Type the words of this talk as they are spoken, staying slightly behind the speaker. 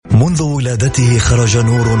منذ ولادته خرج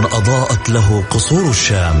نور أضاءت له قصور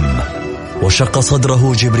الشام، وشق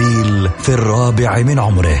صدره جبريل في 4 من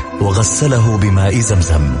عمره وغسله بماء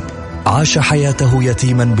زمزم. عاش حياته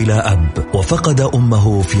يتيما بلا أب، وفقد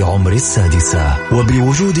أمه في عمر 6،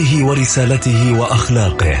 وبوجوده ورسالته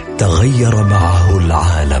وأخلاقه تغير معه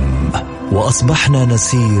العالم، وأصبحنا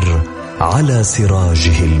نسير على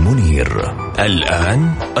سراجه المنير.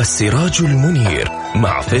 الآن السراج المنير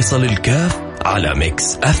مع فيصل الكاف على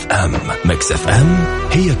ميكس اف ام. ميكس اف ام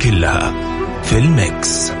هي كلها في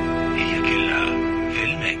الميكس.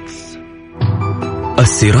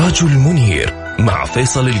 السراج المنير مع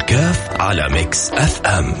فيصل الكاف على ميكس اف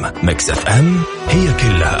ام. ميكس اف ام هي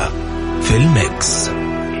كلها في الميكس.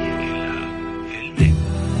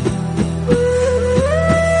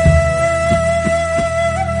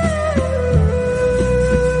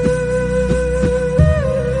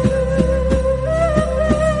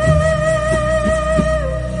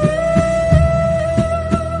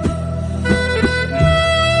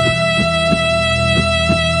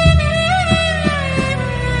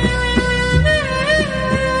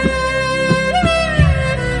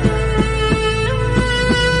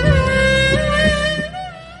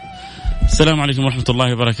 السلام عليكم ورحمة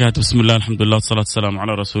الله وبركاته. بسم الله الحمد لله والصلاة والسلام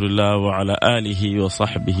على رسول الله وعلى آله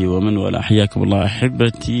وصحبه ومن والاه. حياكم الله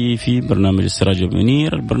أحبتي في برنامج السراج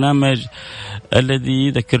المنير، البرنامج الذي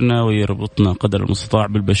يذكرنا ويربطنا قدر المستطاع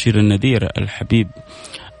بالبشير النذير الحبيب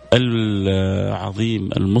العظيم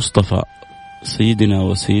المصطفى سيدنا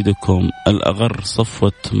وسيدكم الأغر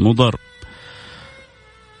صفوة مضر.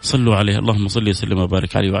 صلوا عليه، اللهم صل وسلم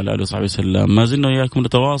وبارك عليه وعلى آله وصحبه وسلم. ما زلنا وياكم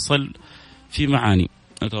نتواصل في معاني،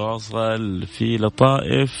 نتواصل في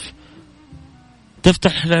لطائف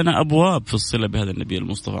تفتح لنا أبواب في الصلة بهذا النبي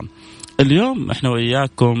المصطفى. اليوم احنا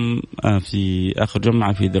وإياكم في آخر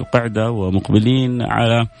جمعة في ذي القعدة، ومقبلين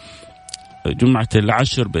على جمعة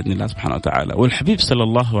العشر بإذن الله سبحانه وتعالى. والحبيب صلى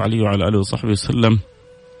الله عليه وعلى آله وصحبه وسلم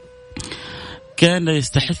كان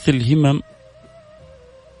يستحث الهمم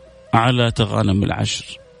على تغانم العشر،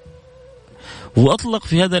 وأطلق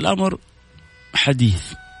في هذا الأمر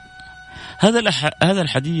حديث. هذا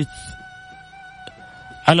الحديث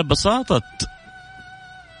على بساطة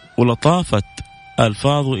ولطافة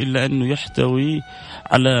ألفاظه، إلا أنه يحتوي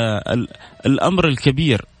على الأمر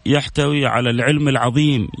الكبير، يحتوي على العلم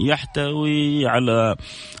العظيم، يحتوي على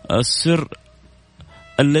السر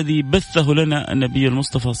الذي بثه لنا النبي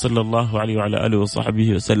المصطفى صلى الله عليه وعلى آله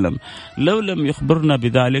وصحبه وسلم. لو لم يخبرنا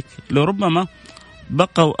بذلك لربما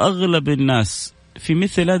بقوا أغلب الناس في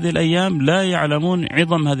مثل هذه الأيام لا يعلمون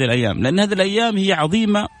عظم هذه الأيام، لأن هذه الأيام هي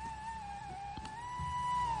عظيمة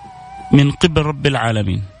من قبل رب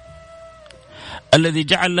العالمين الذي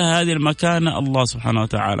جعل لها هذه المكانة الله سبحانه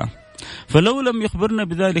وتعالى. فلو لم يخبرنا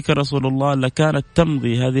بذلك رسول الله لكانت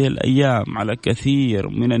تمضي هذه الأيام على كثير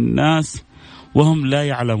من الناس وهم لا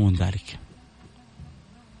يعلمون ذلك.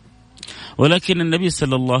 ولكن النبي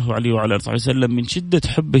صلى الله عليه وعلى آله وسلم من شدة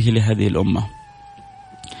حبه لهذه الأمة،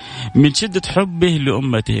 من شدة حبه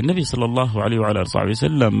لأمته، النبي صلى الله عليه وعلى آله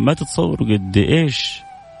وسلم ما تتصوروا قد إيش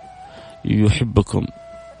يحبكم.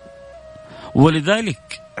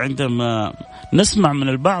 ولذلك عندما نسمع من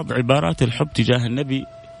البعض عبارات الحب تجاه النبي،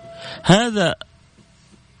 هذا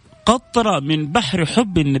قطرة من بحر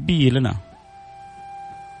حب النبي لنا.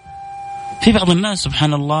 في بعض الناس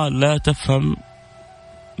سبحان الله لا تفهم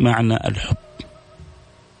معنى الحب،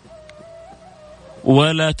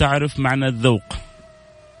 ولا تعرف معنى الذوق،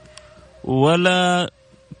 ولا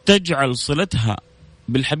تجعل صلتها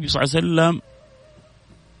بالحبيب صلى الله عليه وسلم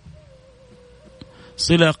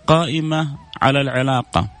صلة قائمة على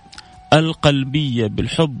العلاقة القلبية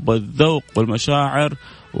بالحب والذوق والمشاعر،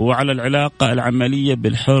 وعلى العلاقة العملية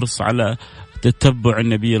بالحرص على تتبع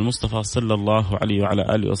النبي المصطفى صلى الله عليه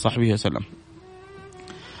وعلى آله وصحبه وسلم.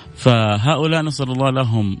 فهؤلاء نسأل الله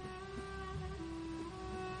لهم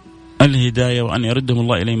الهداية وأن يردهم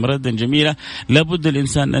الله إليه مردا جميلا. لابد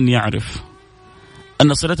الإنسان أن يعرف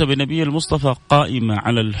أن صلته بالنبي المصطفى قائمة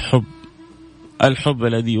على الحب، الحب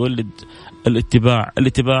الذي يولد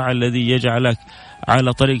الاتباع الذي يجعلك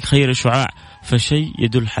على طريق خير شعاع. فشيء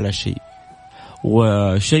يدل على شيء،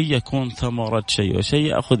 وشيء يكون ثمرة شيء، وشيء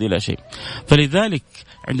يأخذ إلى شيء. فلذلك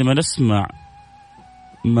عندما نسمع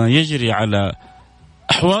ما يجري على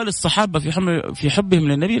أحوال الصحابة في حبهم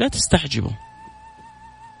للنبي لا تستعجبوا.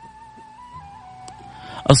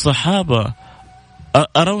 الصحابة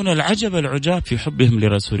أرون العجب العجاب في حبهم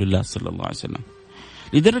لرسول الله صلى الله عليه وسلم،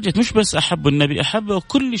 لدرجة مش بس أحبوا النبي، أحبوا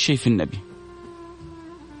كل شيء في النبي.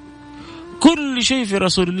 كل شيء في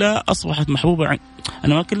رسول الله أصبحت محبوبة.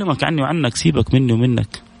 أنا ما أكلمك عني وعنك، سيبك مني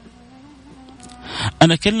ومنك.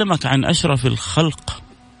 أنا أكلمك عن أشرف الخلق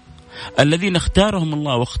الذين اختارهم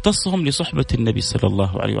الله واختصهم لصحبة النبي صلى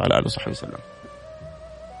الله عليه وعلى آله وصحبه وسلم.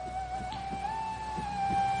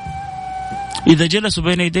 إذا جلسوا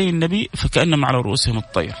بين يدي النبي فكأنما على رؤوسهم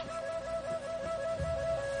الطير.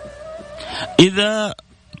 إذا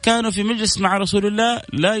كانوا في مجلس مع رسول الله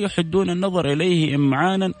لا يحدون النظر إليه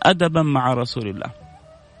إمعانا أدبا مع رسول الله.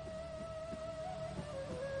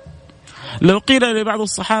 لو قيل لبعض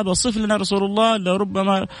الصحابة صف لنا رسول الله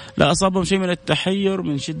لربما لا أصابهم شيء من التحير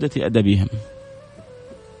من شدة أدبهم.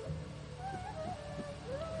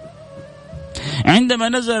 عندما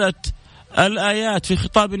نزلت الآيات في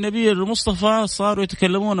خطاب النبي المصطفى صاروا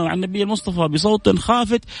يتكلمون عن النبي المصطفى بصوت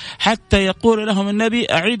خافت حتى يقول لهم النبي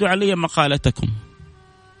أعيدوا علي مقالتكم.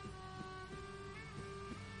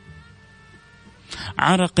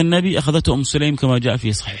 عرق النبي أخذته أم سليم كما جاء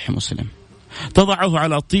في صحيح مسلم، تضعه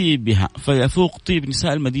على طيبها فيفوق طيب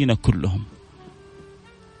نساء المدينة كلهم.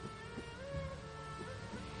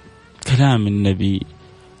 كلام النبي،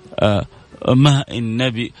 ماء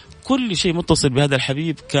النبي، كل شيء متصل بهذا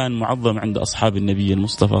الحبيب كان معظم عند أصحاب النبي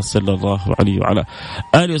المصطفى صلى الله عليه وعلى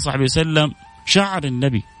آله وصحبه وسلم. شعر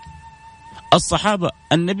النبي، الصحابة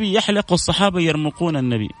النبي يحلق والصحابة يرمقون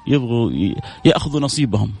النبي، يبغوا يأخذوا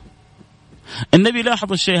نصيبهم. النبي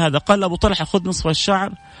لاحظ الشيء هذا، قال أبو طلحة خذ نصف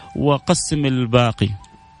الشعر وقسم الباقي.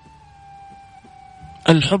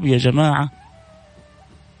 الحب يا جماعة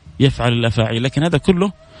يفعل الأفاعيل، لكن هذا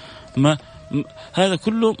كله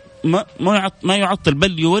ما يعطل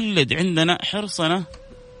بل يولد عندنا حرصنا.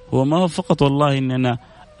 وما هو فقط والله إننا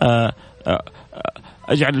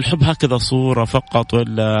أجعل الحب هكذا صورة فقط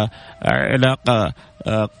ولا علاقة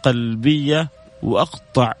قلبية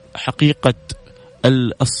وأقطع حقيقة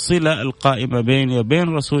الصلة القائمة بيني وبين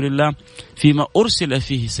رسول الله فيما أرسل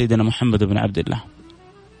فيه سيدنا محمد بن عبد الله.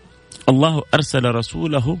 الله أرسل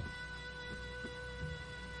رسوله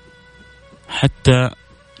حتى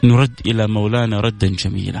نرد إلى مولانا ردا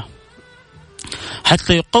جميلا،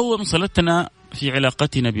 حتى يقوم صلتنا في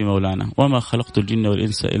علاقتنا بمولانا. وما خلقت الجن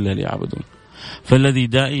والإنس إلا ليعبدون. فالذي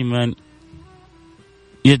دائما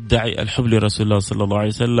يدعي الحب لرسول الله صلى الله عليه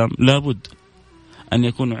وسلم لابد أن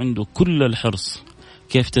يكون عنده كل الحرص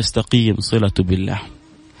كيف تستقيم صلته بالله.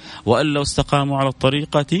 وأن لو استقاموا على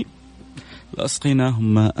الطريقة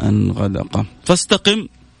لأسقيناهم ماء غدقا. فاستقم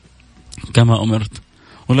كما أمرت.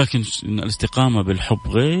 ولكن الاستقامة بالحب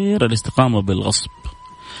غير الاستقامة بالغصب.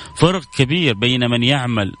 فرق كبير بين من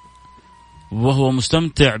يعمل وهو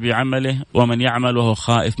مستمتع بعمله ومن يعمل وهو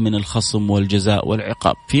خائف من الخصم والجزاء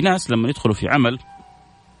والعقاب. في ناس لما يدخلوا في عمل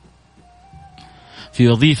في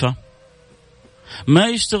وظيفة ما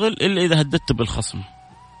يشتغل إلا إذا هددت بالخصم،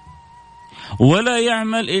 ولا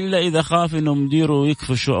يعمل إلا إذا خاف إنه مديره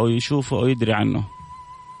يكفشه أو يشوفه أو يدري عنه.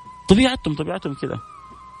 طبيعتهم كده.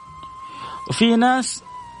 وفي ناس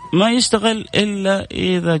ما يشتغل إلا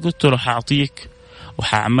إذا قلت له حأعطيك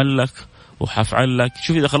وحأعمل لك وحفعل لك.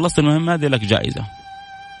 شوف إذا خلصت المهمة هذه لك جائزة،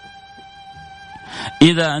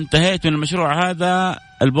 إذا انتهيت من المشروع هذا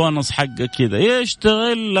البونص حقك كذا.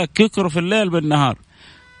 يشتغل لك يكره في الليل بالنهار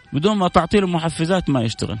بدون ما تعطي له محفزات ما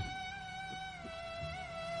يشتغل.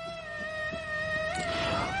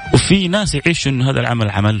 وفي ناس يعيشوا إنه هذا العمل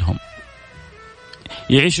عملهم،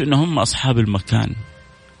 يعيشوا إنه هم أصحاب المكان،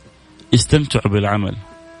 يستمتعوا بالعمل،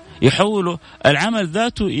 يحولوا العمل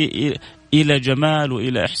ذاته إلى جمال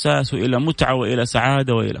وإلى إحساس وإلى متعة وإلى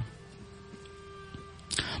سعادة وإلى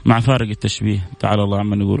مع فارق التشبيه. تعالى الله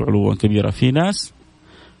عما نقول علوا كبيرا. في ناس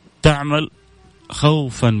تعمل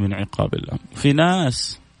خوفا من عقاب الله، في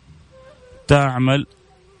ناس تعمل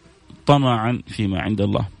طمعا فيما عند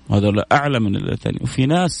الله وهذا لا أعلى من الثاني، وفي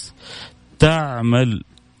ناس تعمل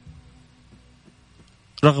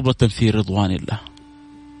رغبة في رضوان الله.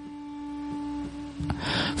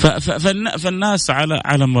 فالناس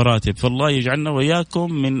على مراتب، فالله يجعلنا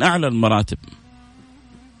وإياكم من أعلى المراتب.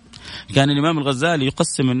 كان الإمام الغزالي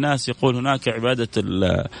يقسم الناس، يقول هناك عبادة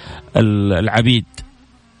العبيد،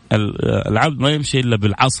 العبد ما يمشي إلا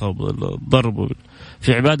بالعصا والضرب،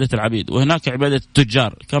 في عبادة العبيد. وهناك عبادة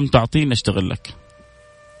التجار، كم تعطيني أشتغل لك،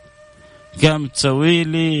 كم تسوي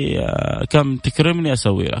لي، كم تكرمني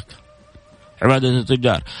أسوي لك، عبادة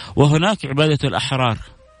التجار. وهناك عبادة الأحرار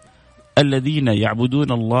الذين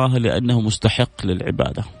يعبدون الله لأنه مستحق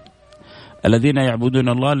للعبادة، الذين يعبدون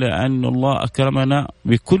الله لأن الله أكرمنا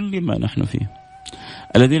بكل ما نحن فيه،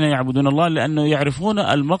 الذين يعبدون الله لأنه يعرفون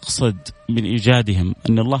المقصد من إيجادهم،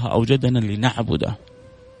 أن الله أوجدنا لنعبده.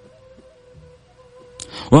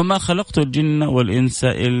 وما خلقت الجن والإنس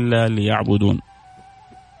إلا ليعبدون.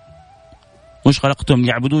 مش خلقتهم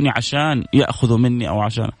يعبدوني عشان يأخذوا مني أو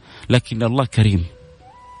عشان، لكن الله كريم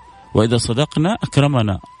وإذا صدقنا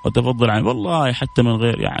أكرمنا وتفضل علينا. والله حتى من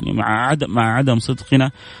غير يعني مع عدم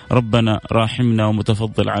صدقنا ربنا راحمنا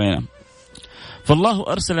ومتفضل علينا. فالله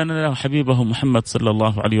أرسل لنا حبيبه محمد صلى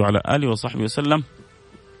الله عليه وعلى آله وصحبه وسلم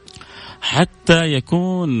حتى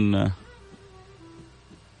يكون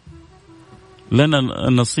لنا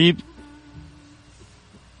النصيب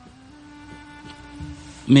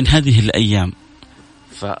من هذه الأيام.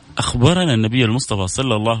 فأخبرنا النبي المصطفى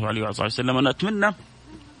صلى الله عليه وعلى آله وسلم. أنا أتمنى،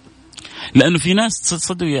 لأنه في ناس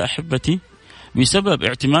صدقوا يا أحبتي بسبب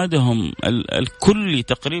اعتمادهم الكلي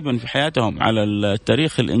تقريبا في حياتهم على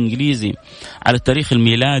التاريخ الإنجليزي، على التاريخ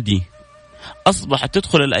الميلادي، أصبحت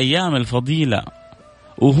تدخل الأيام الفضيلة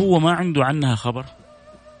وهو ما عنده عنها خبر.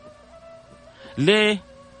 ليه؟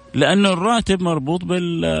 لأنه الراتب مربوط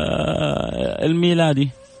بالميلادي،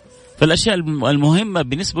 فالأشياء المهمة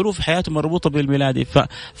بالنسبة له في حياته مربوطة بالميلادي،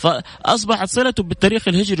 فأصبحت صلته بالتاريخ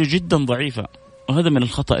الهجري جدا ضعيفة، وهذا من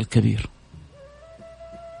الخطأ الكبير.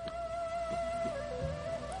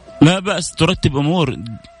 لا بأس ترتب أمور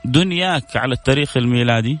دنياك على التاريخ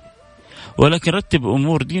الميلادي، ولكن رتب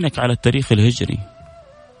أمور دينك على التاريخ الهجري.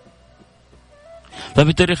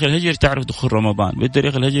 فبالتاريخ الهجري تعرف دخول رمضان،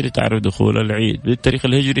 بالتاريخ الهجري تعرف دخول العيد، بالتاريخ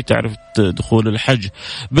الهجري تعرف دخول الحج،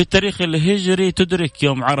 بالتاريخ الهجري تدرك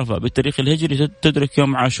يوم عرفة، بالتاريخ الهجري تدرك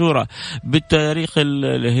يوم عاشوراء، بالتاريخ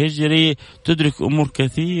الهجري تدرك أمور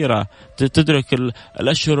كثيرة، تدرك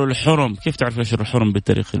الأشهر الحرم. كيف تعرف الأشهر الحرم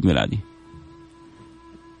بالتاريخ الميلادي؟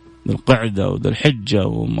 ذو القعدة وذو الحجة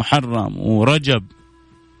ومحرم ورجب.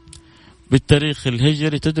 بالتاريخ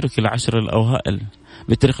الهجري تدرك العشر الأوائل،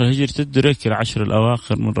 بالتاريخ الهجري تدرك العشر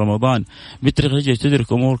الأواخر من رمضان، بالتاريخ الهجري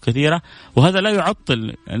تدرك أمور كثيرة. وهذا لا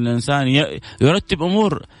يعطل أن الإنسان يرتب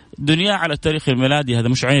أمور دنيا على التاريخ الميلادي، هذا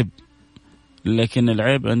مش عيب، لكن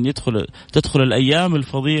العيب أن تدخل الأيام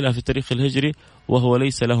الفضيلة في التاريخ الهجري وهو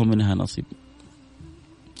ليس له منها نصيب.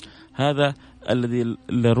 هذا الذي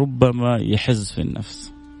لربما يحز في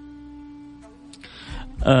النفس.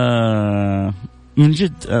 من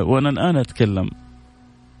جد، وأنا الآن أتكلم،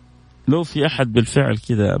 لو في أحد بالفعل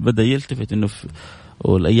كذا بدأ يلتفت إنه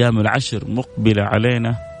والأيام العشر مقبلة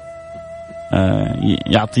علينا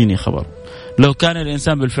يعطيني خبر. لو كان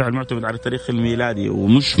الإنسان بالفعل معتمد على التاريخ الميلادي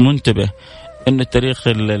ومش منتبه إن التاريخ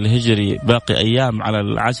الهجري باقي أيام على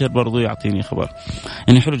العشر، برضو يعطيني خبر.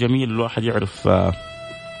 يعني حلو جميل الواحد يعرف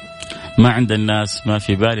ما عند الناس، ما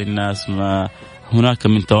في بال الناس، ما هناك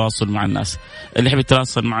من تواصل مع الناس. اللي يحب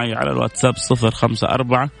يتواصل معي على الواتساب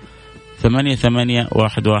 054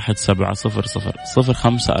 88117000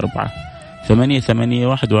 054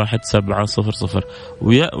 88117000.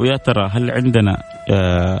 ويا ترى هل عندنا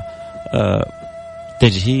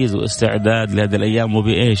تجهيز واستعداد لهذه الأيام،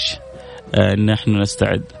 وبإيش نحن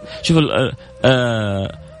نستعد؟ شوف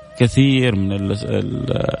كثير من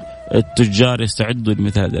التجار يستعدوا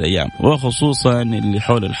لمثل هذه الأيام، وخصوصا اللي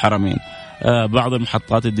حول الحرمين. بعض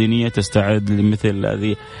المحطات الدينية تستعد لمثل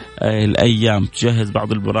هذه الأيام، تجهز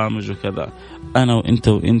بعض البرامج وكذا. أنا وإنت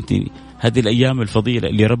وإنتي هذه الأيام الفضيلة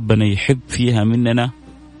اللي ربنا يحب فيها مننا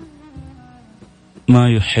ما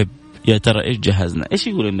يحب، يا ترى إيش جهزنا؟ إيش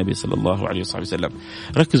يقول النبي صلى الله عليه وسلم؟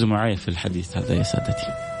 ركزوا معي في الحديث هذا يا سادتي،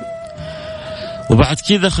 وبعد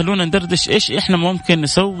كذا خلونا ندردش إيش إحنا ممكن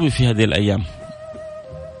نسوي في هذه الأيام.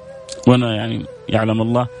 وأنا يعني يعلم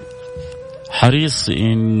الله حريص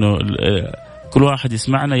إنه كل واحد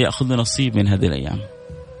يسمعنا يأخذ نصيب من هذه الأيام.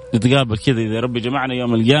 نتقابل كذا إذا ربي جمعنا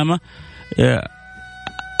يوم القيامة،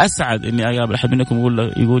 أسعد إني أقابل أحد منكم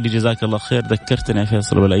يقول لي جزاك الله خير، ذكرتنا يا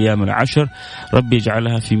فيصل بالأيام العشر، ربي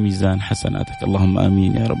يجعلها في ميزان حسناتك، اللهم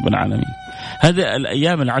آمين يا رب العالمين. هذه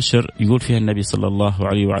الأيام العشر يقول فيها النبي صلى الله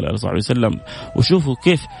عليه وعلى آله وسلم، وشوفوا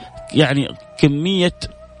كيف يعني كمية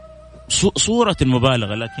صورة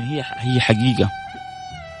المبالغة، لكن هي حقيقة.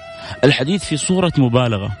 الحديث في صورة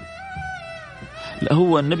مبالغة. لا،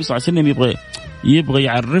 هو النبي صلى الله عليه وسلم يبغى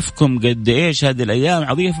يعرفكم قد إيش هذه الأيام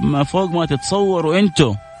عظيمة فوق ما تتصوروا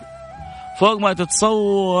أنتوا، فوق ما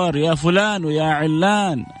تتصور يا فلان ويا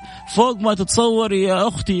علان، فوق ما تتصور يا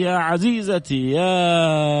أختي يا عزيزتي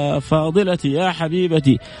يا فاضلتي يا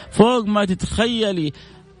حبيبتي، فوق ما تتخيلي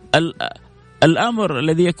الأمر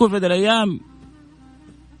الذي يكون في هذه الأيام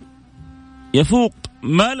يفوق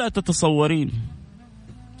ما لا تتصورين.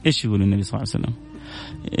 إيش يقول النبي صلى الله عليه وسلم؟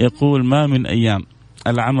 يقول ما من أيام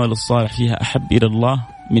العمل الصالح فيها أحب إلى الله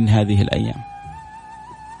من هذه الأيام.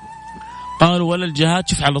 قالوا ولا الجهاد.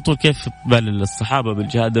 شوف على طول كيف بال الصحابة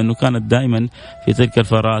بالجهاد، أنه كانت دائما في تلك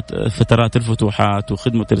فترات الفتوحات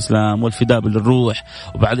وخدمة الإسلام والفداء بالروح.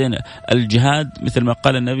 وبعدين الجهاد مثل ما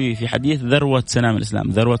قال النبي في حديث ذروة سنام الإسلام،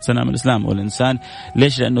 ذروة سنام الإسلام. والإنسان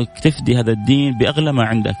ليش؟ لأنه تفدي هذا الدين بأغلى ما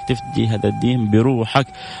عندك، تفدي هذا الدين بروحك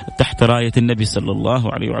تحت راية النبي صلى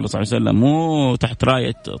الله عليه وعلى صحبه وسلم، مو تحت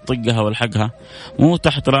راية طقها والحقها، مو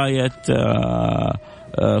تحت راية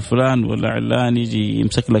فلان ولا علان يجي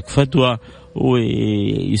يمسك لك فتوى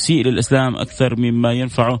ويسيء للإسلام أكثر مما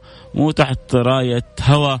ينفعه، مو تحت راية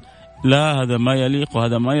هوى. لا، هذا ما يليق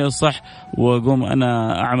وهذا ما يصح، وقوم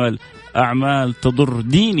أنا أعمل أعمال تضر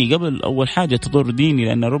ديني قبل أول حاجة تضر ديني،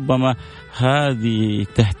 لأن ربما هذه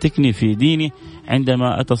تهتكني في ديني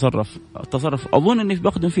عندما أتصرف أظن أني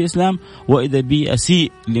بقدم في الإسلام وإذا بي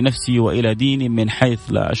أسيء لنفسي وإلى ديني من حيث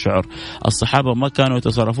لا أشعر. الصحابة ما كانوا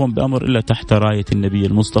يتصرفون بأمر إلا تحت راية النبي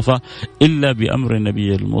المصطفى، إلا بأمر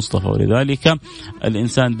النبي المصطفى. ولذلك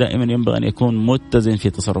الإنسان دائما ينبغي أن يكون متزن في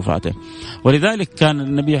تصرفاته. ولذلك كان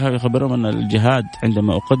النبي يخبرهم أن الجهاد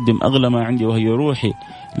عندما أقدم أغلى ما عندي وهي روحي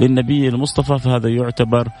للنبي المصطفى فهذا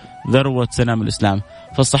يعتبر ذروة سنام الإسلام.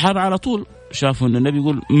 فالصحابة على طول شافوا أن النبي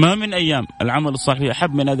يقول ما من أيام العمل الصالح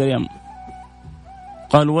أحب من هذا الأيام.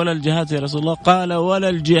 قالوا ولا الجهاد يا رسول الله؟ قال ولا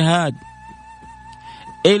الجهاد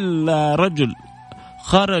إلا رجل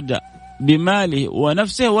خرج بماله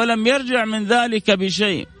ونفسه ولم يرجع من ذلك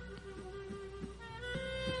بشيء.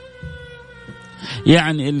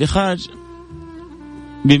 يعني اللي خرج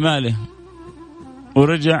بماله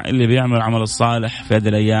ورجع، اللي بيعمل العمل الصالح في هذه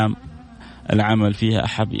الأيام العمل فيها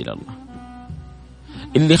أحب إلى الله.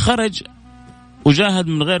 اللي خرج وجاهد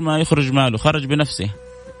من غير ما يخرج ماله، خرج بنفسه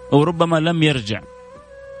وربما لم يرجع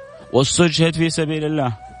واستشهد في سبيل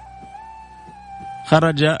الله،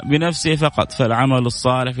 خرج بنفسه فقط، فالعمل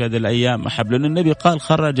الصالح في هذه الأيام أحب، لأن النبي قال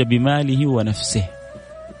خرج بماله ونفسه.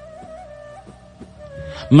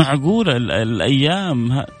 معقول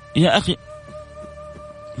الأيام يا أخي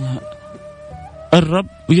الرب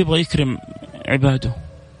يبغى يكرم عباده،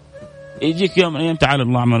 يجيك يوم من الأيام تعالى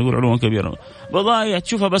الله عما نقول علوا كبيرا بضايع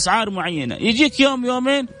تشوفها بأسعار معينة، يجيك يوم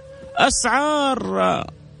يومين أسعار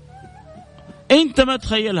أنت ما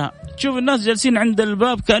تخيلها، تشوف الناس جالسين عند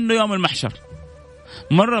الباب كأنه يوم المحشر.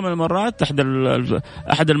 مرة من المرات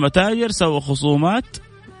أحد المتاجر سوى خصومات،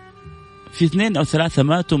 في 2 أو 3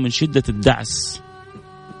 ماتوا من شدة الدعس.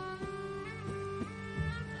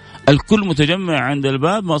 الكل متجمع عند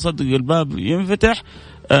الباب، ما صدق الباب ينفتح،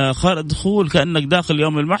 دخول كأنك داخل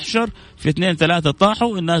يوم المحشر. في 2 3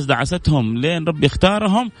 طاحوا، الناس دعستهم لين ربي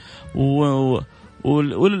اختارهم،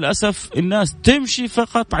 وللأسف الناس تمشي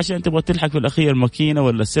فقط عشان تبغى تلحق في الأخير ماكينة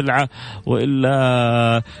ولا سلعة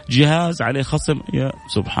وإلا جهاز عليه خصم. يا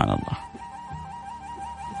سبحان الله،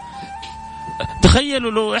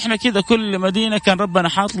 تخيلوا لو احنا كذا كل مدينة كان ربنا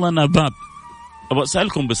حاط لنا باب. أبغى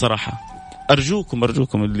أسألكم بصراحة، أرجوكم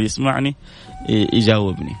اللي يسمعني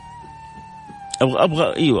يجاوبني،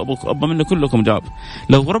 أبغى منه كلكم جواب.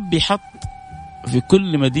 لو ربي حط في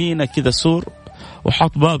كل مدينة كذا سور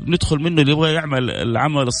وحط باب ندخل منه، اللي يبغى يعمل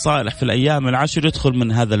العمل الصالح في الأيام العشر يدخل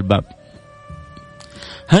من هذا الباب،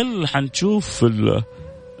 هل حنشوف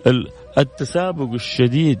التسابق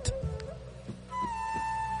الشديد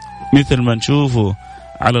مثل ما نشوفه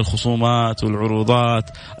على الخصومات والعروضات؟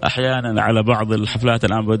 أحيانا على بعض الحفلات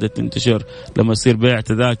الآن بدأت تنتشر لما يصير بيع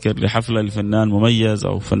تذاكر لحفلة لفنان مميز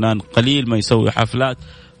أو فنان قليل ما يسوي حفلات،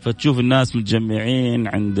 فتشوف الناس متجمعين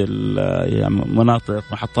عند مناطق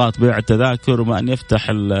محطات بيع التذاكر، وما أن يفتح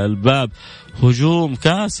الباب هجوم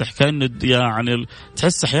كاسح، كأنه يعني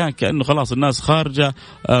تحس أحيانا كأنه خلاص الناس خارجة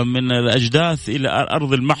من الأجداث إلى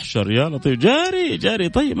أرض المحشر. يا لطيف جاري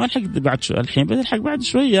طيب ما نحق بعد شوي، الحين بنلحق بعد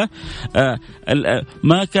شوية.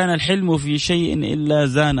 ما كان الحلم في شيء إلا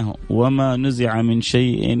زانه وما نزع من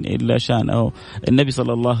شيء إلا شانه. النبي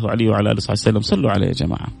صلى الله عليه وعلى آله وصحبه وسلم، صلوا عليه يا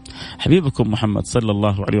جماعة. حبيبكم محمد صلى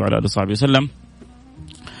الله عليه وعلى آله وصحبه وسلم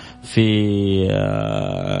في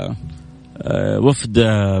وفد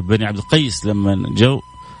بني عبد القيس لما جو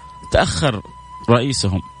تأخر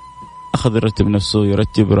رئيسهم، أخذ يرتب نفسه،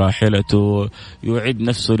 يرتب راحلته، يعد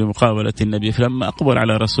نفسه لمقابلة النبي. فلما أقبل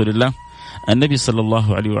على رسول الله النبي صلى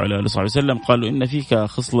الله عليه وعلى آله وصحبه وسلم قالوا إن فيك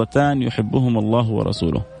خصلتان يحبهم الله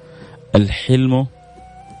ورسوله: الحلم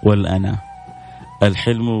والأنا.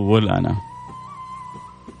 الحلم والأنا.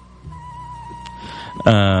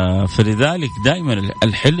 فلذلك دائما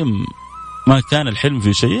الحلم، ما كان الحلم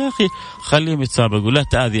في شيء يا أخي خليهم يتسابقوا، لا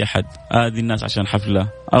تآذي أحد، آذي الناس عشان حفلة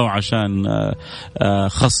أو عشان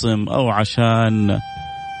خصم أو عشان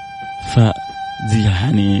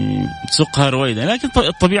يعني سوقها رويدا. لكن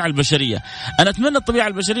الطبيعة البشرية، أنا أتمنى الطبيعة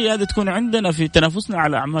البشرية هذه تكون عندنا في تنافسنا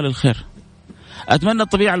على أعمال الخير. أتمنى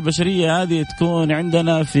الطبيعة البشرية هذه تكون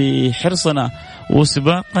عندنا في حرصنا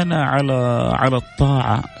وسباقنا على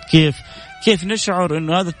الطاعة. كيف نشعر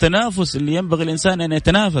إنه هذا التنافس اللي ينبغي الإنسان أن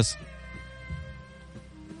يتنافس،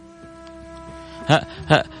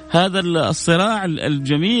 هذا الصراع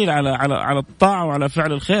الجميل على الطاعة وعلى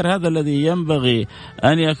فعل الخير، هذا الذي ينبغي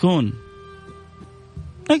أن يكون.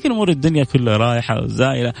 لكن أمور الدنيا كلها رايحة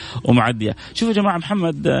وزائلة ومعدية. شوفوا يا جماعة،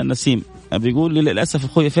 محمد نسيم بيقول لي للأسف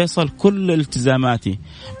أخوي فيصل كل التزاماتي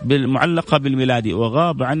معلقة بالميلادي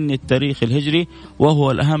وغاب عني التاريخ الهجري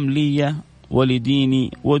وهو الأهم لي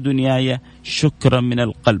ولديني ودنياي، شكرا من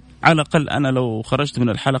القلب. على الأقل أنا لو خرجت من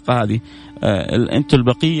الحلقة هذه أنتوا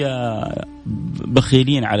البقية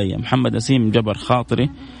بخيلين علي. محمد نسيم جبر خاطري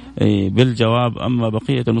بالجواب، أما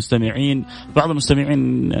بقية المستمعين بعض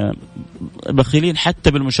المستمعين بخيلين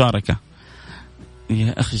حتى بالمشاركة.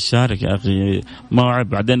 يا أخي شارك يا أخي، موعد.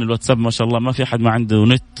 بعدين الواتساب ما شاء الله ما في أحد ما عنده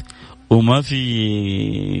نت، وما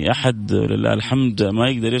في أحد لله الحمد ما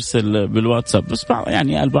يقدر يرسل بالواتساب، بس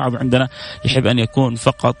يعني البعض عندنا يحب أن يكون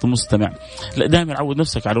فقط مستمع. لا، دائما عود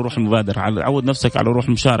نفسك على روح المبادرة، عود نفسك على روح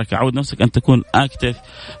المشاركة، عود نفسك أن تكون أكتف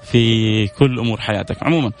في كل أمور حياتك.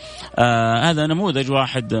 عموما هذا نموذج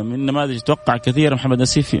واحد من نماذج توقع كثيرا. محمد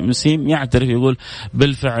نسيم يعترف يقول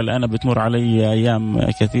بالفعل أنا بتمر علي أيام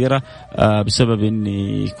كثيرة بسبب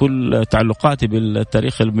أني كل تعلقاتي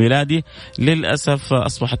بالتاريخ الميلادي للأسف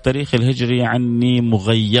أصبح التاريخ الهجري عني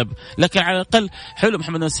مغيب. لكن على الأقل حلو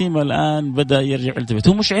محمد نسيم الآن بدأ يرجع يلتفت.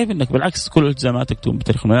 هو مش عيب انك بالعكس كل التزاماتك تكون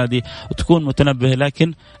بتاريخ الميلادي وتكون متنبه،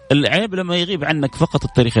 لكن العيب لما يغيب عنك فقط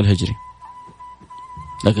التاريخ الهجري.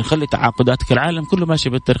 لكن خلي تعاقداتك، العالم كله ماشي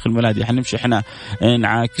بالتاريخ الميلادي، حنمشي احنا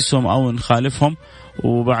نعاكسهم او نخالفهم.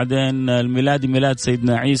 وبعدين الميلادي ميلاد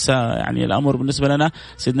سيدنا عيسى، يعني الأمر بالنسبة لنا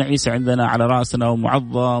سيدنا عيسى عندنا على رأسنا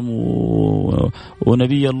ومعظم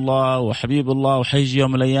ونبي الله وحبيب الله، وحيجي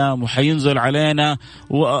يوم الأيام وحينزل علينا.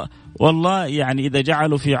 والله يعني إذا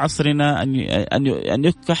جعلوا في عصرنا أن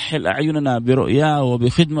يكحل أعيننا برؤياه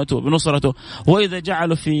وبخدمته وبنصرته، وإذا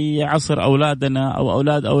جعلوا في عصر أولادنا أو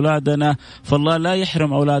أولاد أولادنا، فالله لا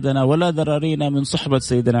يحرم أولادنا ولا ذرارينا من صحبة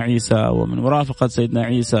سيدنا عيسى ومن مرافقة سيدنا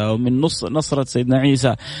عيسى ومن نصرة سيدنا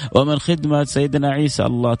عيسى ومن خدمة سيدنا عيسى.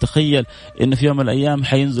 الله تخيل إن في يوم من الأيام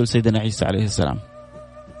حينزل سيدنا عيسى عليه السلام،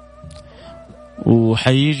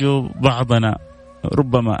 وحييجوا بعضنا،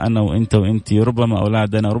 ربما أنا وإنت وإنتي، ربما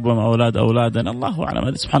أولادنا، ربما أولاد أولادنا، الله أعلم.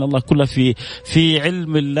 هذا سبحان الله كله في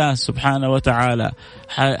علم الله سبحانه وتعالى.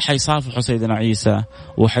 حيصافحوا سيدنا عيسى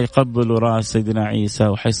وحيقبلوا رأس سيدنا عيسى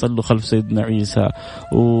وحيصلوا خلف سيدنا عيسى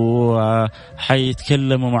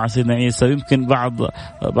وحيتكلموا مع سيدنا عيسى. يمكن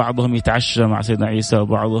بعضهم يتعشى مع سيدنا عيسى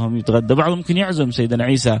وبعضهم يتغدى، بعضهم ممكن يعزم سيدنا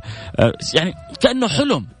عيسى. يعني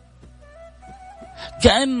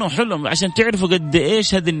كأنه حلم عشان تعرفوا قد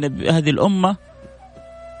إيش هذه الأمة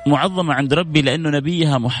معظمة عند ربي، لأنه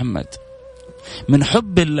نبيها محمد. من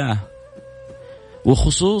حب الله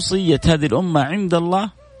وخصوصية هذه الأمة عند الله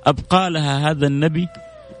أبقى لها هذا النبي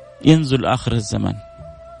ينزل آخر الزمان،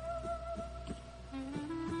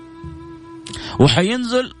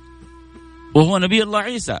 وحينزل وهو نبي الله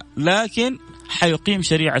عيسى، لكن حيقيم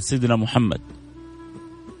شريعة سيدنا محمد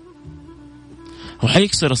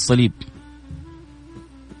وحيكسر الصليب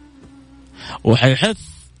وحيحث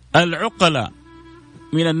العقلاء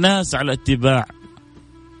من الناس على اتباع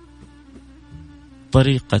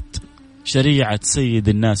طريقة شريعة سيد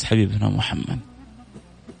الناس حبيبنا محمد.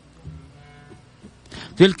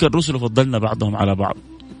 تلك الرسل فضلنا بعضهم على بعض،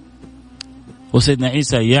 وسيدنا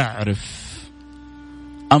عيسى يعرف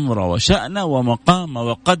أمر وشأن ومقام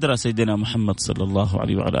وقدر سيدنا محمد صلى الله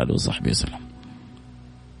عليه وعلى آله وصحبه وسلم.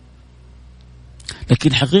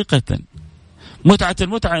 لكن حقيقة متعة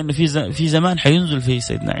المتعة إن في زمان حينزل فيه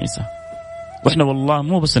سيدنا عيسى، وإحنا والله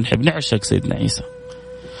مو بس نحب، نعشق سيدنا عيسى،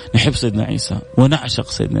 نحب سيدنا عيسى ونعشق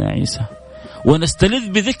سيدنا عيسى ونستلذ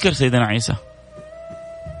بذكر سيدنا عيسى.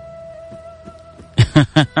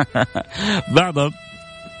 بعضهم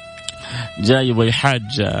جاي يبغى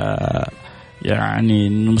يحاج يعني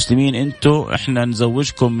المسلمين، انتوا احنا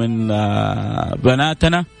نزوجكم من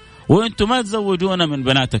بناتنا وانتوا ما تزوجونا من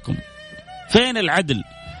بناتكم. فين العدل؟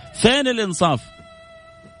 فين الانصاف؟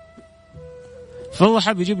 فهو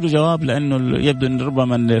حاب يجيب له جواب، لانه يبدو ان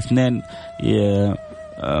ربما الاثنين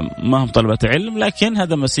ما هم طلبة علم، لكن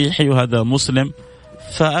هذا مسيحي وهذا مسلم،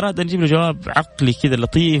 فاراد ان يجيب له جواب عقلي كذا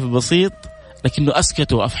لطيف بسيط، لكنه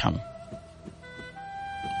اسكت وافحم.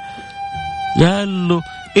 قال له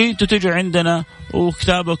انتوا تجوا عندنا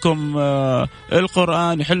وكتابكم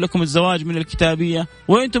القرآن يحل لكم الزواج من الكتابية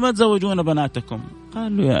وانتوا ما تزوجون بناتكم.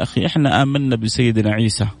 قال له يا أخي احنا آمنا بسيدنا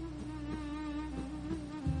عيسى،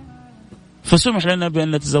 فسمح لنا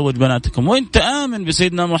بأن نتزوج بناتكم، وانت آمن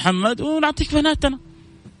بسيدنا محمد ونعطيك بناتنا.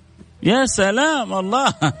 يا سلام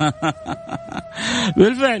الله.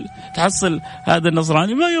 بالفعل تحصل هذا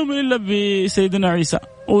النصراني ما يؤمن إلا بسيدنا عيسى،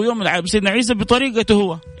 ويؤمن بسيدنا عيسى بطريقته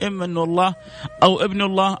هو، إما أنه الله أو ابن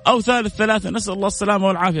الله أو ثالث ثلاثة، نسأل الله السلامة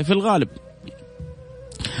والعافية في الغالب.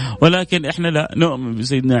 ولكن إحنا لا نؤمن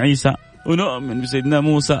بسيدنا عيسى، ونؤمن بسيدنا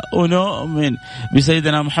موسى، ونؤمن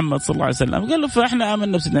بسيدنا محمد صلى الله عليه وسلم. قال له فإحنا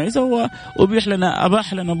آمنا بسيدنا عيسى،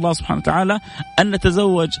 أباح لنا الله سبحانه وتعالى أن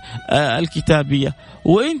نتزوج الكتابية،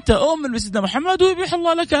 وإنت أؤمن بسيدنا محمد ويبيح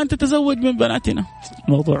الله لك أن تتزوج من بناتنا.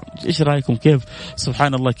 موضوع إيش رأيكم؟ كيف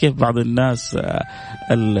سبحان الله، كيف بعض الناس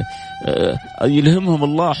يلهمهم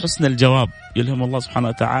الله حسن الجواب، يلهم الله سبحانه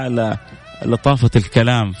وتعالى لطافة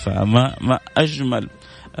الكلام. فما أجمل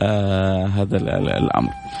هذا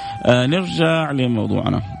الأمر. نرجع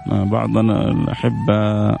لموضوعنا. بعضنا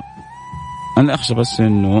الأحبة، أنا أخشى بس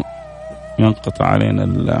إنه ينقطع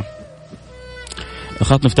علينا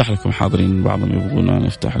خاطر نفتح لكم حاضرين، بعضهم يبغونا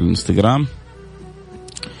نفتح الانستغرام،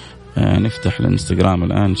 نفتح الانستغرام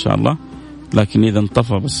الآن إن شاء الله، لكن إذا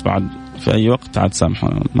انطفى بس بعد في أي وقت عاد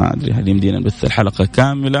سامحونا، ما أدري هل يمدينا نبث الحلقة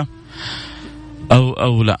كاملة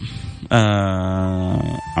أو لا.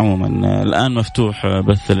 عموما الآن مفتوح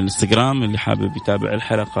بث الانستغرام، اللي حابب يتابع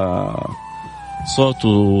الحلقة صوت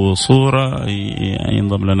وصورة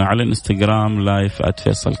ينضم لنا على الانستغرام لايف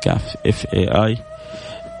 @فيصل كاف FAISALKAF.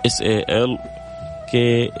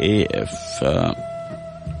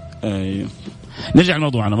 نرجع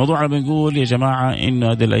لموضوعنا. بنقول يا جماعة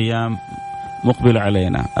إنه هذه الأيام مقبلة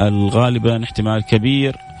علينا، الغالبا احتمال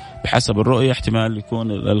كبير بحسب الرؤية احتمال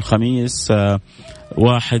يكون الخميس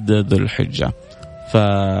 1 ذو الحجة.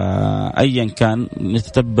 فأيا كان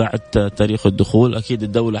نتتبع تاريخ الدخول. أكيد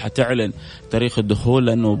الدولة حتعلن تاريخ الدخول،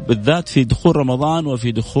 لأنه بالذات في دخول رمضان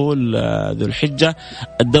وفي دخول ذو الحجة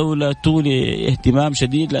الدولة تولي اهتمام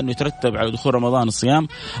شديد، لأنه يترتب على دخول رمضان الصيام،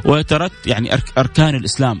 ويترتب يعني أركان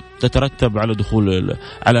الإسلام تترتب على دخول،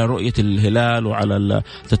 على رؤية الهلال وعلى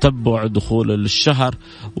تتبع دخول الشهر.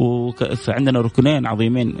 فعندنا ركنين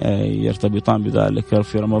عظيمين يرتبطان بذلك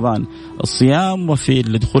في رمضان، الصيام وفي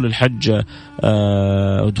دخول الحج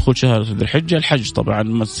ودخول شهر ذو الحجة الحج. طبعا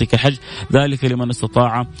مسك الحج ذلك لمن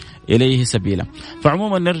استطاع إليه سبيلا.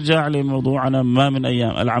 فعموما نرجع لموضوعنا. ما من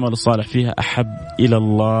أيام العمل الصالح فيها أحب إلى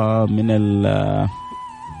الله من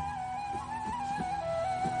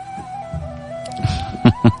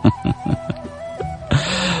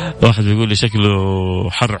واحد بيقول لي شكله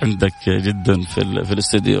حر عندك جدا في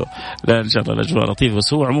الاستديو. لا إن شاء الله الأجواء لطيفة،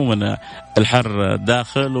 بس هو عموما الحر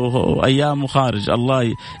داخل وأيام خارج.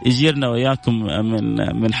 الله يجيرنا وإياكم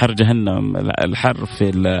من حر جهنم. الحر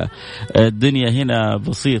في الدنيا هنا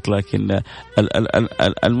بسيط، لكن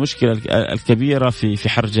المشكلة الكبيرة في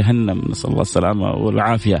حر جهنم، نسأل الله السلامة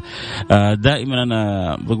والعافية. دائما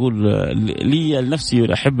أنا بقول لي لنفسي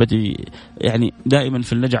ولأحبتي، يعني دائما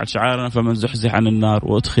في النجعل شعارنا فمن زحزح عن النار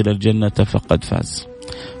وأدخل الجنة فقد فاز.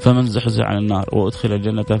 فمن زحزح عن النار وأدخل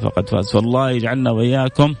الجنة فقد فاز. فالله يجعلنا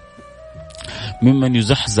وإياكم ممن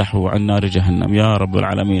يزحزحوا عن نار جهنم يا رب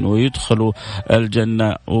العالمين ويدخلوا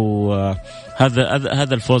الجنة.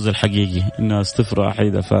 وهذا الفوز الحقيقي، إنه استفرح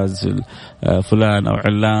إذا فاز فلان أو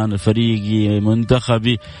علان، فريقي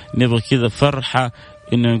منتخبي، نبغى كذا فرحة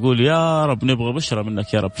إنه نقول يا رب نبغى بشرة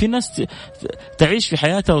منك يا رب. في ناس تعيش في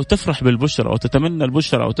حياتها وتفرح بالبشرة وتتمنى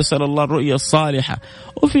البشرة وتسأل الله الرؤية الصالحة،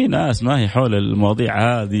 وفي ناس ما هي حول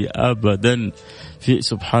المواضيع هذه أبدا. في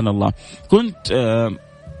سبحان الله. كنت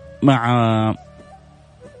مع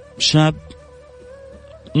شاب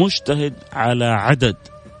مجتهد على عدد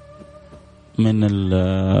من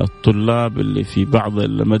الطلاب اللي في بعض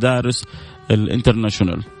المدارس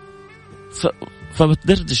الانترناشونال،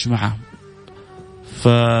 فبتدردش معه،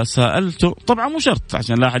 فسألته. طبعا مو شرط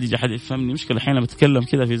عشان لا أحد يجي أحد يفهمني، مشكلة الحين لما أتكلم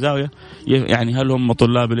كذا في زاوية، يعني هل هم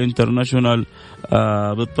طلاب الانترناشونال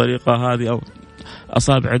بالطريقة هذه أو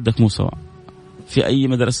أصابع عندك مو سواء في أي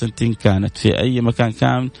مدرسة كانت في أي مكان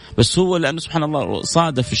كان، بس هو لأنه سبحان الله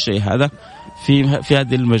صادف الشيء هذا في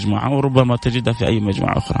هذه المجموعة، وربما تجدها في أي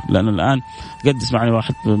مجموعة أخرى. لأن الآن قد يسمعني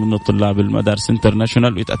واحد من الطلاب المدارس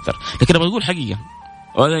انترناشونال ويتأثر. لكن أنا بقول حقيقة،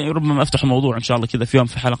 ربما أفتح موضوع إن شاء الله كذا في يوم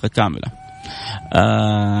في حلقة كاملة.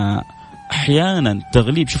 أحيانا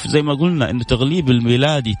تغليب، شوف زي ما قلنا إنه تغليب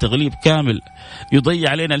الميلادي تغليب كامل يضيع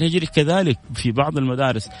علينا الهجري، كذلك في بعض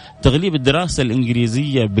المدارس تغليب الدراسة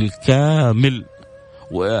الإنجليزية بالكامل،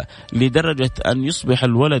 ولدرجة أن يصبح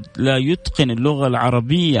الولد لا يتقن اللغة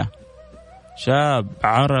العربية. شاب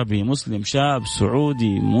عربي مسلم، شاب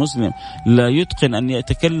سعودي مسلم لا يتقن أن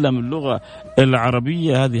يتكلم اللغة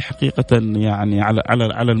العربية. هذه حقيقة يعني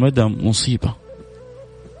على المدى مصيبة.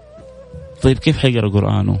 طيب كيف حيقرأ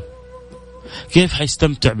قرآنه؟ كيف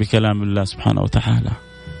حيستمتع بكلام الله سبحانه وتعالى؟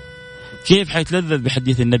 كيف حيتلذذ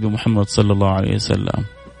بحديث النبي محمد صلى الله عليه وسلم؟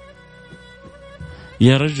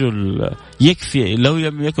 يا رجل يكفي لو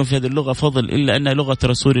لم يكن في هذه اللغة فضل إلا أن لغة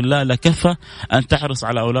رسول الله لكفى أن تحرص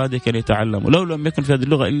على أولادك ليتعلموا. لو لم يكن في هذه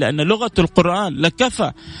اللغة إلا أن لغة القرآن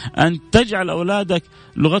لكفى أن تجعل أولادك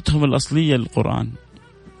لغتهم الأصلية للقرآن.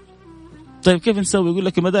 طيب كيف نسوي؟ يقول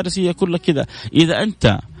لك المدارس هي كلها كذا. إذا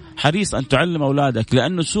أنت حريص أن تعلم أولادك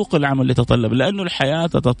لأنه سوق العمل يتطلب، لأنه الحياة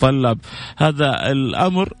تتطلب هذا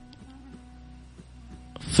الأمر،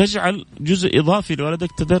 فاجعل جزء إضافي لولدك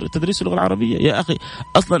تدريس اللغة العربية. يا أخي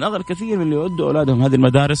أصلا أغلب كثير من اللي يودوا أولادهم هذه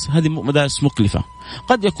المدارس، هذه مدارس مكلفة،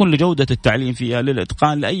 قد يكون لجودة التعليم فيها،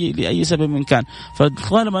 للإتقان، لأي سبب من كان.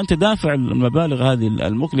 فطالما أنت دافع المبالغ هذه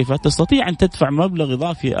المكلفة، تستطيع أن تدفع مبلغ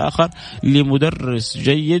إضافي آخر لمدرس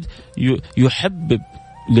جيد يحبب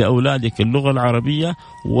لأولادك اللغة العربية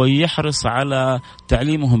ويحرص على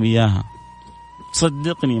تعليمهم إياها.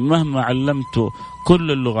 صدقني مهما علمت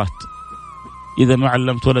كل اللغات، إذا ما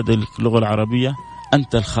علمت ولدك اللغة العربية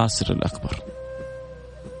أنت الخاسر الأكبر.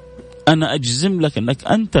 أنا أجزم لك أنك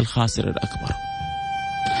أنت الخاسر الأكبر،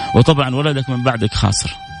 وطبعا ولدك من بعدك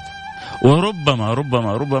خاسر، وربما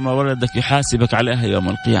ربما ربما ولدك يحاسبك عليها يوم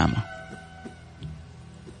القيامة،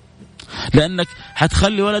 لأنك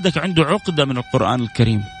حتخلي ولدك عنده عقدة من القرآن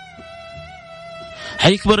الكريم.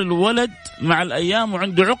 حيكبر الولد مع الأيام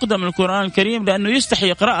وعنده عقدة من القرآن الكريم، لأنه يستحي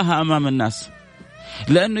يقرأها أمام الناس،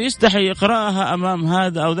 لأنه يستحي يقرأها أمام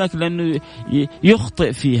هذا أو ذاك، لأنه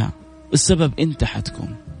يخطئ فيها. السبب أنت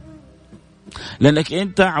حتكون، لأنك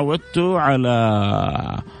أنت عودته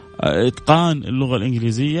على إتقان اللغة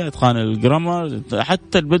الإنجليزية، إتقان الجرامر،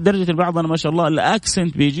 حتى بدرجة البعض أنا ما شاء الله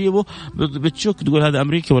الأكسنت بيجيبه بتشك تقول هذا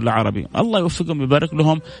أمريكي ولا عربي. الله يوفقهم ويبارك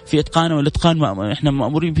لهم في إتقانه، والإتقان إحنا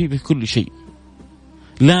مأمورين فيه بكل شيء.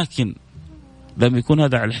 لكن لما يكون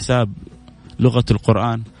هذا على حساب لغة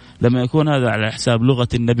القرآن، لما يكون هذا على حساب لغة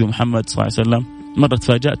النبي محمد صلى الله عليه وسلم. مرة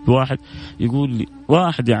تفاجأت بواحد يقول لي،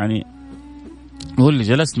 واحد يعني يقول لي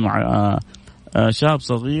جلست مع شاب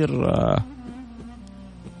صغير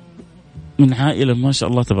من عائلة ما شاء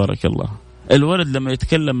الله تبارك الله، الولد لما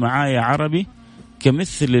يتكلم معايا عربي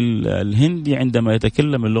كمثل الهندي عندما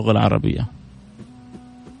يتكلم اللغة العربية،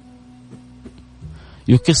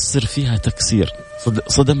 يكسر فيها تكسير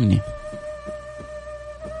صدمني.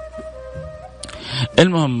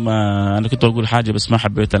 المهم أنا كنت أقول حاجة بس ما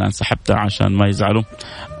حبيت، الآن سحبتها عشان ما يزعلوا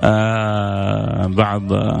بعض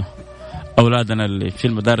أولادنا اللي في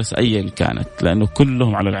المدارس أيا كانت، لأنه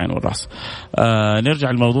كلهم على العين والرأس.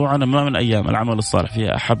 نرجع لموضوعنا. ما من أيام العمل الصالح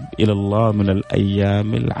فيها أحب إلى الله من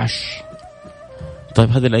الأيام العشر. طيب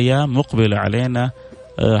هذه الأيام مقبلة علينا،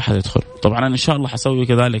 حتدخل. طبعا أنا إن شاء الله حسوي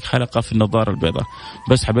كذلك حلقة في النظارة البيضاء،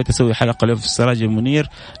 بس حبيت أسوي حلقة اليوم في السراج المنير،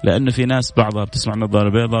 لأنه في ناس بعضها بتسمع النظارة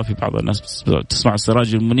البيضاء، في بعض الناس بتسمع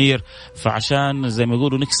السراج المنير. فعشان زي ما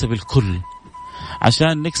يقولوا نكسب الكل،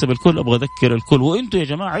 عشان نكسب الكل أبغى أذكر الكل، وإنتوا يا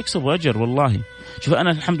جماعة اكسبوا أجر. والله شوف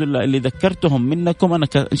أنا الحمد لله اللي ذكرتهم منكم أنا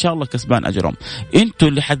إن شاء الله كسبان أجرهم. إنتوا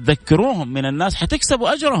اللي حتذكروهم من الناس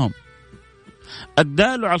حتكسبوا أجرهم.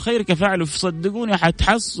 الدال على الخير كفاعله. صدقوني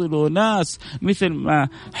حتحصلوا ناس مثل ما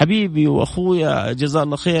حبيبي وأخويا جزاه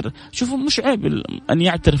الله خير. شوفوا مش عيب أن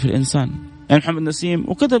يعترف الإنسان، يعني محمد نسيم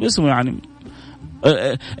وكتب اسمه، يعني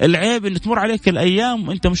العيب أن تمر عليك الأيام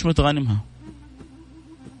وأنت مش متغانمها.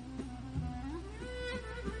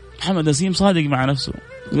 محمد نسيم صادق مع نفسه،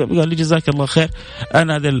 قال لي جزاك الله خير،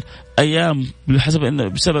 أنا هذه الأيام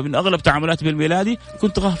بسبب أن أغلب تعاملاتي بالميلادي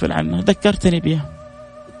كنت غافل عنها، ذكرتني بها.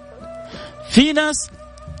 في ناس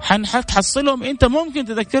حتحصلهم أنت ممكن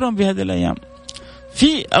تذكرهم بهذه الأيام.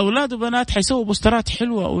 في أولاد وبنات حيسووا بوسترات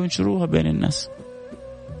حلوة وينشروها بين الناس.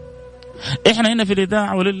 إحنا هنا في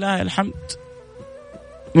الإذاعة ولله الحمد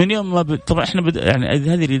من يوم ما طبعا إحنا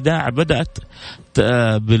يعني هذه الإذاعة بدأت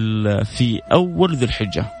في أول ذي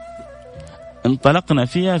الحجة، انطلقنا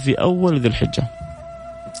فيها في أول ذي الحجة،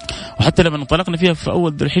 وحتى لما انطلقنا فيها في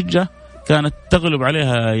أول ذي الحجة كانت تغلب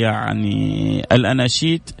عليها يعني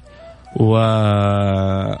الأناشيد والقرآن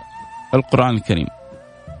الكريم.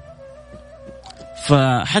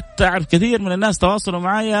 فحتى أعرف كثير من الناس تواصلوا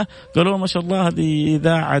معايا قالوا ما شاء الله هذه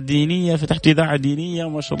إذاعة دينية، فتحت إذاعة دينية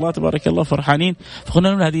وما شاء الله تبارك الله فرحانين. فقلنا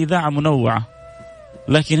لهم هذه إذاعة منوعة،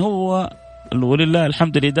 لكن هو ولله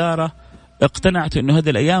الحمد الإدارة اقتنعت أنه هذه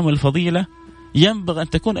الأيام الفضيلة ينبغي أن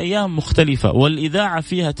تكون أيام مختلفة، والإذاعة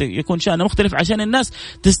فيها يكون شأنها مختلف عشان الناس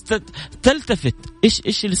تلتفت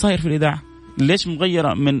إيش اللي صاير في الإذاعة، ليش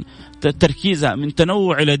مغيرة من تركيزها من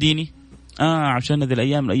تنوع إلى ديني. عشان هذه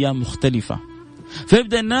الأيام مختلفة،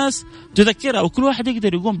 فيبدأ الناس تذكرها وكل واحد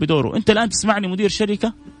يقدر يقوم بدوره. أنت الآن تسمعني مدير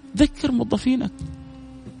شركة، ذكر موظفينك.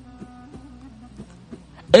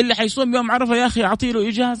 اللي حيصوم يوم عرفة يا أخي أعطيله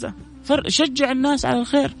إجازة، شجع الناس على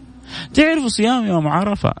الخير. تعرفوا صيام يوم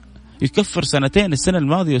عرفة يكفر سنتين، السنة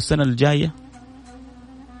الماضية والسنة الجاية.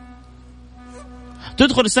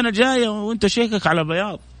 تدخل السنة الجاية وانت شيكك على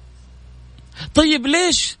بياض. طيب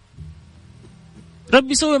ليش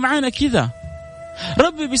ربي يسوي معانا كذا؟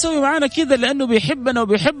 ربي بيسوي معانا كذا لأنه بيحبنا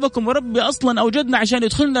وبيحبكم، وربي أصلا أوجدنا عشان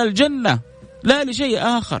يدخلنا الجنة لا لشيء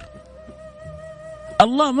آخر.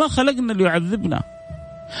 الله ما خلقنا ليعذبنا،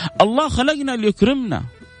 الله خلقنا ليكرمنا،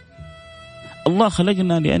 الله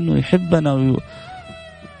خلقنا لأنه يحبنا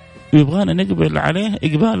ويبغانا نقبل عليه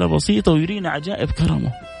إقبالة بسيطة ويرينا عجائب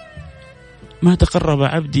كرمه. ما تقرب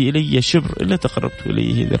عبدي إلي شبر إلا تقربت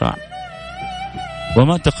إليه ذراع،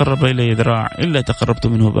 وما تقرب إلي ذراع إلا تقربت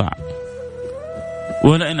منه باع،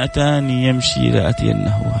 ولئن أتاني يمشي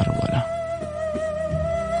لأتينه هرولا.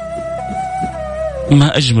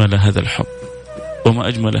 ما أجمل هذا الحب، وما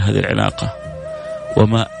أجمل هذه العلاقة،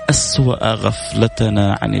 وما أسوأ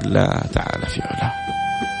غفلتنا عن الله تعالى في علاه.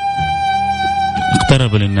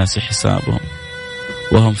 اقترب للناس حسابهم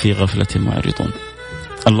وهم في غفلة معرضون.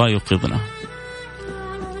 الله يوقظنا،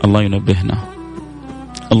 الله ينبهنا،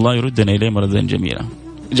 الله يردنا إليه مردا جميلا.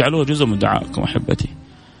 اجعلوه جزء من دعائكم أحبتي.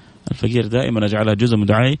 الفقير دائما أجعلها جزء من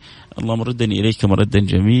دعائي، اللهم ردني إليك مردا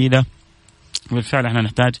جميلا. بالفعل احنا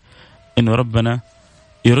نحتاج إنه ربنا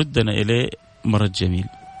يردنا إليه مرد جميل،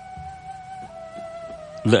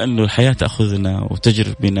 لأنه الحياة تأخذنا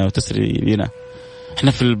وتجري بنا وتسري بنا.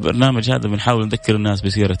 احنا في البرنامج هذا بنحاول نذكر الناس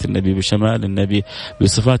بسيرة النبي، بشمال النبي،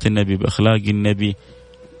 بصفات النبي، بأخلاق النبي،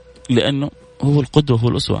 لأنه هو القدوة، هو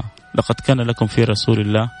الأسوة. لقد كان لكم في رسول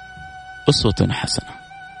الله أسوة حسنة.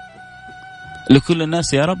 لكل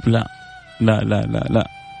الناس يا رب؟ لا لا لا لا لا،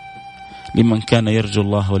 لمن كان يرجو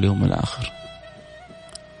الله واليوم الآخر.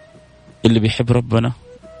 اللي بيحب ربنا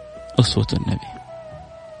أسوة النبي،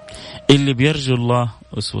 اللي بيرجو الله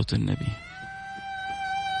أسوة النبي،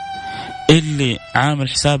 اللي عامل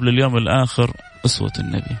حساب لليوم الآخر أسوة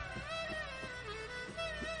النبي.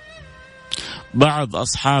 بعض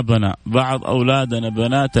أصحابنا، بعض أولادنا،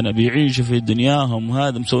 بناتنا بيعيشوا في دنياهم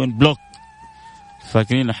هذا مسوين بلوك.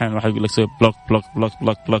 فاكرين أحيانا واحد يقول لك سوي بلوك بلوك بلوك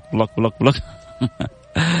بلوك بلوك بلوك بلوك بلوك.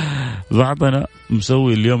 بعضنا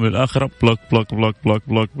مسوي اليوم الآخر بلوك بلوك بلوك بلوك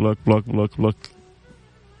بلوك بلوك بلوك بلوك بلوك.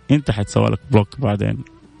 أنت حتسوي لك بلوك بعدين؟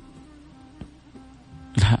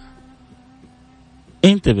 لا،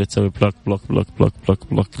 أنت بتسوي بلوك بلوك بلوك بلوك بلوك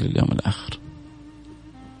بلوك لليوم الآخر.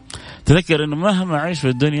 تذكر إنه مهما عيش في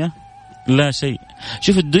الدنيا لا شيء.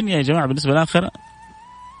 شوف الدنيا يا جماعة بالنسبة للآخرة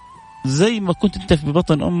زي ما كنت أنت في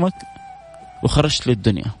بطن أمك وخرجت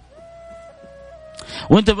للدنيا،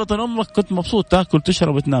 وأنت في بطن أمك كنت مبسوط تأكل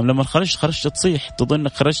تشرب وتنام. لما خرجت تصيح تظن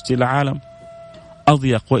أنك خرجت إلى عالم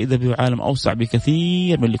أضيق، وإذا به عالم أوسع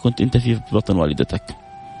بكثير من اللي كنت أنت فيه في بطن والدتك.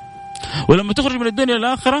 ولما تخرج من الدنيا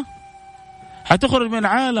للآخرة حتخرج من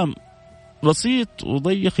عالم بسيط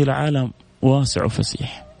وضيق إلى عالم واسع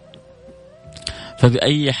وفسيح.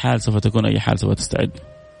 فبأي حال سوف تكون، أي حال سوف تستعد.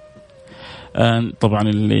 طبعا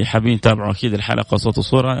اللي حابين يتابعوا أكيد الحلقة صوت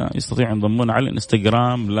وصورة يستطيعوا ينضمون على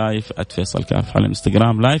الانستغرام لايف @فيصل كاف، على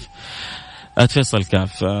الانستغرام لايف @فيصل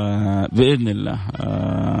كاف. بإذن الله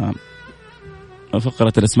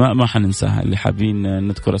فقرة الأسماء ما حننساها، اللي حابين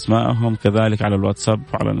نذكر أسماءهم كذلك على الواتساب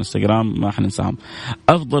وعلى الانستغرام ما حننساهم.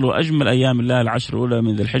 أفضل وأجمل أيام الله العشر الأولى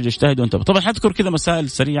من ذي الحجة، اجتهدوا وانتبهوا. طبعا حذكر كذا مسائل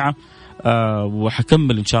سريعة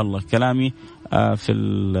وحكمل إن شاء الله كلامي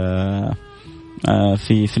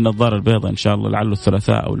في النظارة البيضاء إن شاء الله، لعله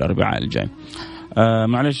الثلاثاء أو الأربعاء الجاي.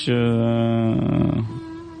 معلش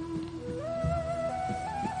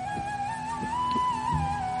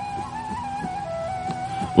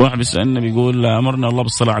واحد بيسألنا بيقول أمرنا الله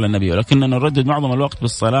بالصلاة على النبي، ولكننا نردد معظم الوقت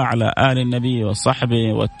بالصلاة على آل النبي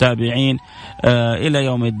وصحبه والتابعين إلى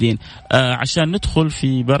يوم الدين، عشان ندخل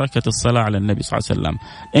في بركة الصلاة على النبي صلى الله عليه وسلم.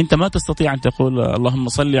 أنت ما تستطيع أن تقول اللهم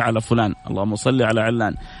صل على فلان، اللهم صل على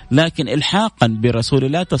علان، لكن إلحاقا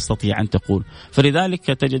برسول لا تستطيع أن تقول. فلذلك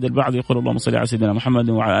تجد البعض يقول اللهم صل على سيدنا محمد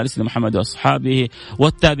وعلى آل سيدنا محمد وأصحابه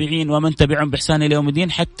والتابعين ومن تبعهم بإحسان إلى يوم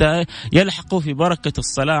الدين، حتى يلحقوا في بركة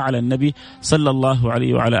الصلاة على النبي صلى الله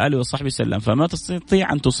عليه وعلى آله وصحبه وسلم. فما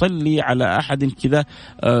تستطيع أن تصلي على أحد كذا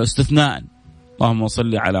استثناء، اللهم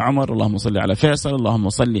صل على عمر، اللهم صل على فيصل، اللهم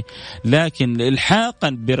صل، لكن إلحاقا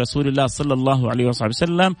برسول الله صلى الله عليه وصحبه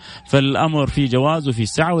وسلم فالأمر في جواز وفي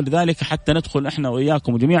سعة. ولذلك حتى ندخل إحنا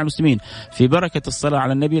وإياكم وجميع المسلمين في بركة الصلاة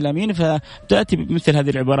على النبي الأمين، فتأتي بمثل هذه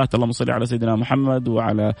العبارات اللهم صل على سيدنا محمد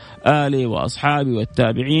وعلى آله وأصحابه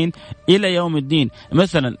والتابعين إلى يوم الدين.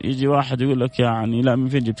 مثلا يجي واحد يقول لك يعني لا من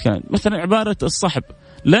فين جبت كلام، مثلا عبارة الصحب،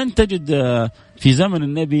 لن تجد في زمن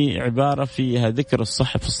النبي عبارة فيها ذكر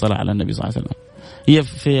الصحب في الصلاة على النبي صلى الله عليه وسلم. هي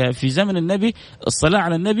في زمن النبي الصلاة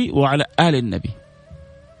على النبي وعلى آل النبي.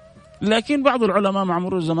 لكن بعض العلماء مع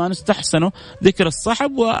مرور الزمان استحسنوا ذكر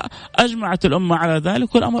الصحب وأجمعت الأمة على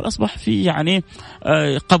ذلك، والأمر أصبح فيه يعني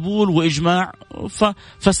قبول وإجماع،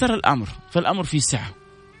 فسر الأمر، فالأمر فيه سعة.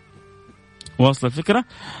 واصل الفكرة؟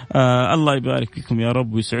 الله يبارك فيكم يا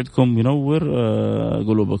رب ويسعدكم وينور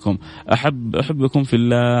قلوبكم. أحبكم في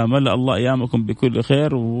الله، ملأ الله أيامكم بكل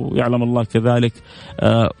خير، ويعلم الله كذلك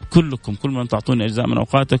كلكم، كل من تعطوني أجزاء من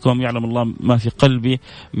أوقاتكم، يعلم الله ما في قلبي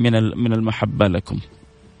من المحبة لكم.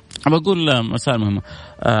 بقول مسائل مهمة.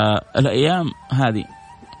 الأيام هذه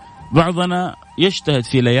بعضنا يجتهد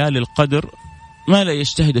في ليالي القدر ما لا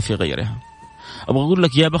يجتهد في غيرها. أبغى أقول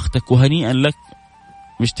لك يا بختك وهنيئا لك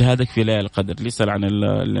باجتهادك في ليالي القدر. لي سأل عن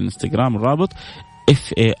الانستغرام الرابط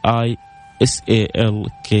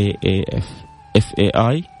FAISALKAF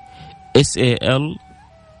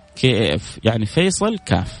يعني فيصل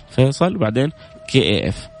كاف، فيصل بعدين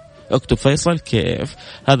KAF، اكتب فيصل KAF،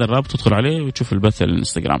 هذا الرابط تدخل عليه وتشوف البث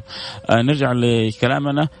الانستغرام. نرجع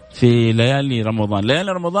لكلامنا في ليالي رمضان.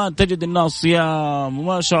 ليالي رمضان تجد الناس صيام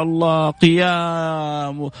وما شاء الله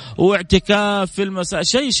قيام واعتكاف في المساء،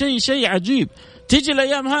 شيء عجيب. تيجي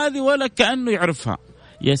الأيام هذه ولا كأنه يعرفها.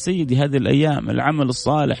 يا سيدي هذه الأيام العمل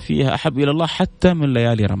الصالح فيها أحب إلى الله حتى من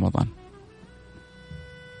ليالي رمضان.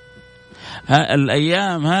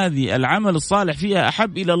 الأيام هذه العمل الصالح فيها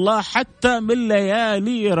أحب إلى الله حتى من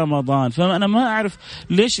ليالي رمضان. فأنا ما أعرف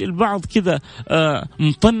ليش البعض كذا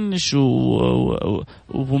مطنش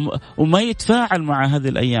وما يتفاعل مع هذه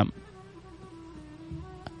الأيام.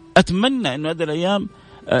 أتمنى أن هذه الأيام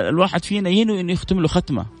الواحد فينا ينوي أنه يختم له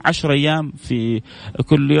ختمة 10 أيام في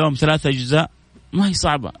كل يوم 3 أجزاء. ما هي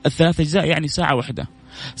صعبة، 3 أجزاء يعني ساعة واحدة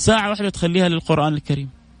تخليها للقرآن الكريم.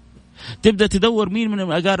 تبدأ تدور مين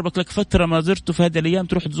من أقاربك لك فترة ما زرته في هذه الأيام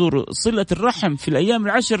تروح تزوره. صلة الرحم في الأيام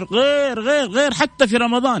العشر غير حتى في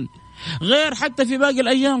رمضان، غير حتى في باقي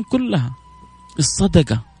الأيام كلها.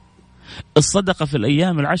 الصدقة في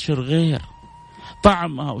الأيام العشر غير،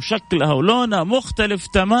 طعمها وشكلها ولونها مختلف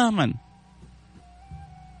تماما.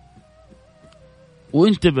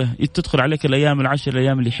 وانتبه تدخل عليك الأيام العشر،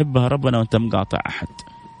 الأيام اللي يحبها ربنا وانت مقاطع أحد.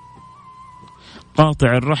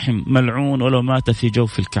 قاطع الرحم ملعون ولو مات في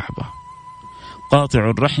جوف الكعبة. قاطع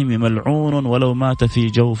الرحم ملعون ولو مات في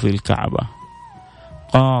جوف الكعبة.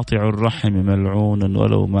 قاطع الرحم ملعون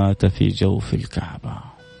ولو مات في جوف الكعبة.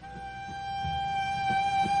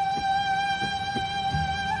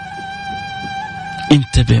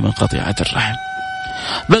 انتبه من قطيعة الرحم.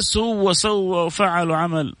 بس هو سوى وفعل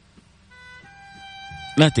وعمل،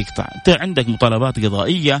 لا تقطع. عندك مطالبات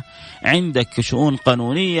قضائية، عندك شؤون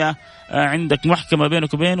قانونية، عندك محكمة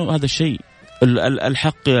بينك وبينه. هذا الشيء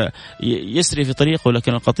الحق يسري في طريقه،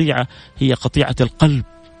 لكن القطيعة هي قطيعة القلب،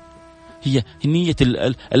 هي نية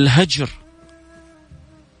الهجر.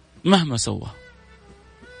 مهما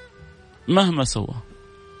سوى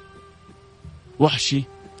وحشي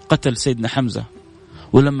قتل سيدنا حمزة،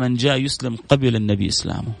 ولما جاء يسلم قبل النبي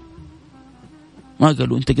إسلامه. ما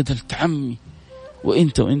قالوا أنت قتلت عمي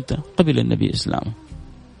وانت قبل النبي إسلامه.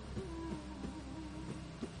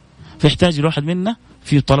 فيحتاج الواحد منا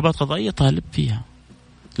في طلبات قضائية طالب فيها،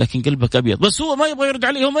 لكن قلبك أبيض. بس هو ما يبغى يرد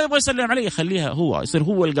عليه، هو ما يبغى يسلم عليه، خليها هو يصير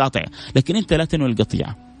هو القاطع، لكن انت لا تنوي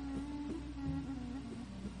القطيعة.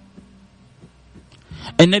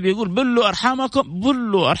 النبي يقول بلوا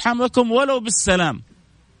أرحامكم ولو بالسلام.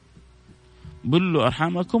 بلوا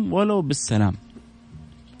أرحامكم ولو بالسلام.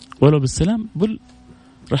 بل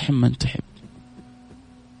رحم من تحب.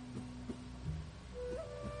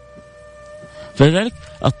 فلذلك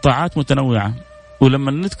الطاعات متنوعة.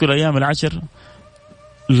 ولما نذكر أيام العشر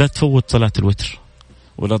لا تفوت صلاة الوتر،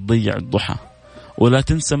 ولا تضيع الضحى، ولا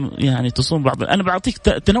تنسى يعني تصوم بعض. أنا بعطيك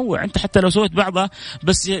تنوع، أنت حتى لو سويت بعضها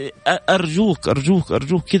بس أرجوك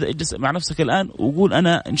كذا اجلس مع نفسك الآن وقول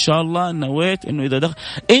أنا إن شاء الله نويت إنه إذا دخل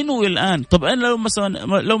إنه الآن. طب أنا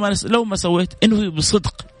لو ما سويت إنه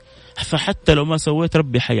بصدق، فحتى لو ما سويت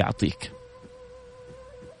ربي حيعطيك.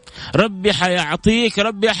 ربي حيعطيك.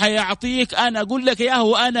 أنا أقول لك إياه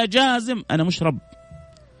وأنا جازم. أنا مش رب،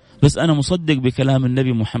 بس أنا مصدق بكلام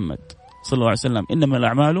النبي محمد صلى الله عليه وسلم: إنما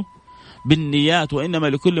الأعمال بالنيات وإنما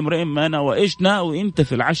لكل امرئ ما نوى. وإيش ناوي أنت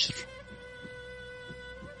في العشر؟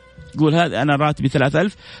 قول هذا أنا راتبي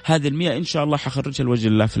 3000، هذه 100 إن شاء الله حخرجها لوجه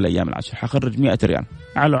الله في الأيام العشر. حخرج 100 ريال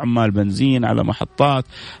على عمال بنزين، على محطات،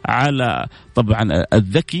 على طبعا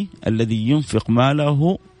الذكي الذي ينفق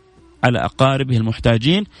ماله على أقاربه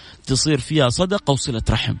المحتاجين، تصير فيها صدقة وصلة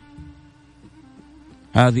رحم.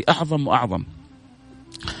 هذه أعظم وأعظم.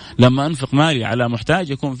 لما أنفق مالي على محتاج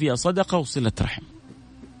يكون فيها صدقة وصلة رحم.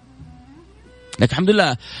 لكن الحمد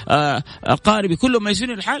لله أقاربي كلهم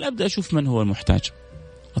ميسرين الحال، أبدأ أشوف من هو المحتاج،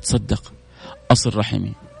 أتصدق، أصل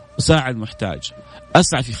رحمي، أساعد محتاج،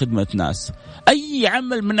 أسعى في خدمة ناس. أي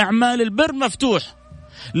عمل من أعمال البر مفتوح،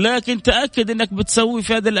 لكن تأكد أنك بتسوي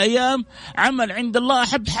في هذه الأيام عمل عند الله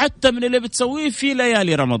أحب حتى من اللي بتسويه في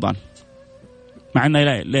ليالي رمضان، مع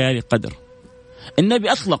أنها ليالي قدر.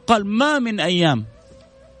 النبي أطلق قال ما من أيام،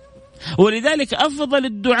 ولذلك أفضل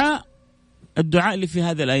الدعاء اللي في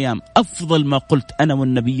هذه الأيام، أفضل ما قلت أنا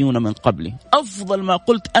والنبيون من قبلي، أفضل ما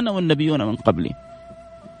قلت أنا والنبيون من قبلي،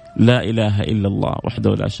 لا إله إلا الله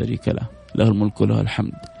وحده لا شريك له، له الملك وله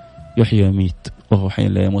الحمد، يحيي ويميت وهو حي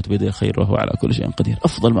لا يموت بيده الخير وهو على كل شيء قدير.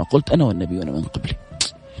 أفضل ما قلت أنا والنبيون من قبلي.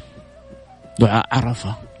 دعاء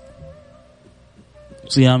عرفة،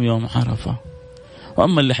 صيام يوم عرفة.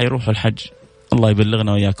 وأما اللي حيروحوا الحج، الله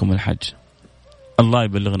يبلغنا وإياكم الحج، الله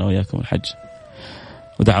يبلغنا وإياكم الحج،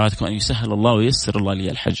 ودعواتكم أن يسهل الله ويسر الله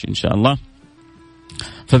لي الحج إن شاء الله.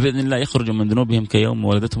 فبإذن الله يخرجوا من ذنوبهم كيوم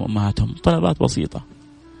ولدتهم أمهاتهم. طلبات بسيطة،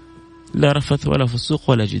 لا رفث ولا فسوق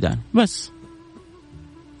ولا جدال، بس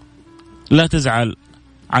لا تزعل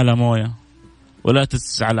على موية، ولا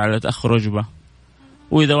تزعل على تأخر وجبة،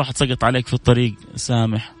 وإذا واحد سقط عليك في الطريق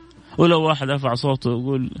سامح، ولو واحد رفع صوته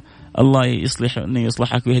ويقول الله يصلحني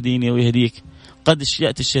يصلحك ويهديني ويهديك. قد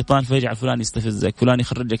يأتي الشيطان فيجعل فلان يستفزك، فلان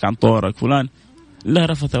يخرجك عن طورك، فلان. لا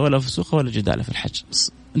رفث ولا فسوق ولا جدال في الحج.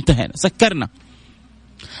 انتهينا، سكرنا.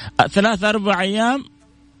 3-4 أيام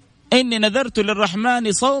إني نذرت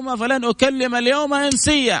للرحمن صوما فلن أكلم اليوم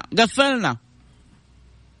إنسيا. قفلنا.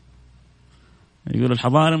 يقول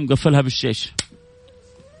الحضارم قفلها بالشيش.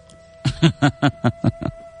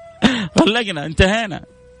 غلقنا، انتهينا.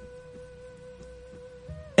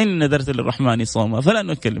 إن نذرت للرحمن صوما فلن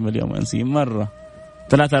أكلم اليوم إنسيا. مرة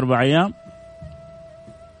 3-4 أيام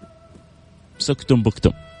سكتم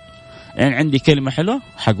بكتم. يعني عندي كلمة حلوة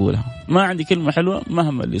حقولها، ما عندي كلمة حلوة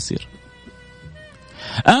مهما اللي يصير.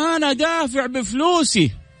 أنا دافع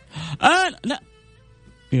بفلوسي، أنا لا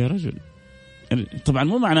يا رجل. طبعا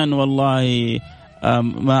مو معناه أنه والله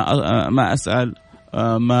ما أسأل،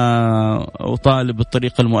 ما أطالب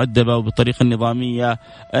بالطريقة المؤدبة وبالطريقة النظامية.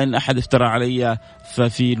 إن أحد افترى علي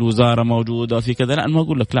ففي الوزارة موجودة وفي كذا، لا، أنا ما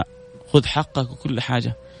أقول لك لا، خذ حقك وكل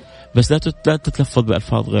حاجة، بس لا تتلفظ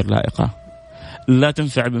بألفاظ غير لائقة، لا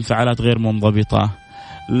تنفعل بانفعالات غير منضبطة،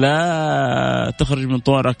 لا تخرج من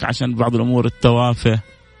طورك عشان بعض الأمور التوافه.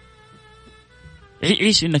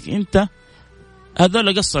 عيش إنك أنت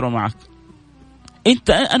هذول قصروا معك،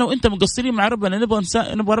 أنا وأنت مقصرين مع ربنا،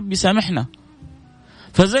 نبغى ربي يسامحنا.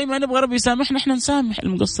 فزي ما نبغى ربي يسامحنا إحنا نسامح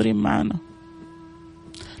المقصرين معنا.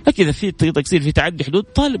 لكن إذا في تقصير، في تعدي حدود،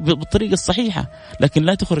 طالب بالطريقة الصحيحة، لكن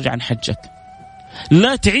لا تخرج عن حجك.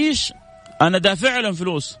 لا تعيش أنا دافع لهم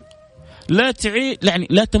فلوس، لا تعيش يعني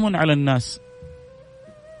لا تمن على الناس.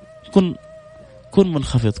 كن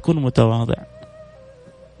منخفض، كن متواضع.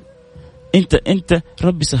 انت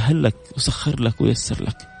ربي سهل لك وسخر لك ويسر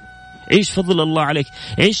لك. عيش فضل الله عليك.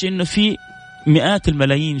 عيش انه في مئات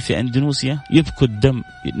الملايين في اندونيسيا يبكوا الدم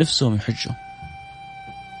نفسهم يحجوا،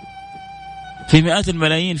 في مئات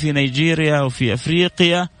الملايين في نيجيريا وفي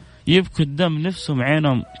افريقيا يبكوا الدم نفسهم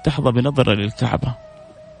عينهم تحظى بنظرة للكعبة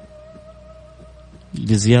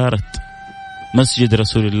لزيارة مسجد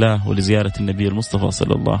رسول الله ولزيارة النبي المصطفى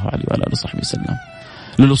صلى الله عليه وعلى آله وصحبه وسلم،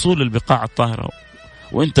 للوصول للبقاع الطاهرة.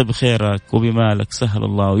 وانت بخيرك وبمالك سهل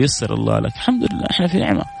الله ويسر الله لك. الحمد لله، احنا في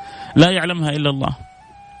نعمة لا يعلمها إلا الله.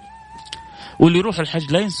 واللي يروح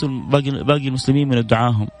الحج لا ينسوا باقي المسلمين من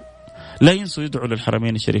دعاهم، لا ينسوا يدعوا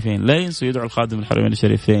للحرمين الشريفين، لا ينسوا يدعوا الخادم الحرمين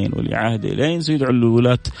الشريفين ولي عهده، لا ينسوا يدعوا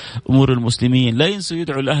لولاة أمور المسلمين، لا ينسوا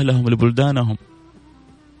يدعوا لأهلهم لبلدانهم.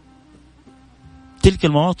 تلك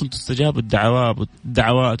المواطن تستجاب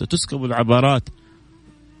الدعوات وتسكب العبارات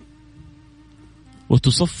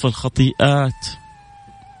وتصف الخطيئات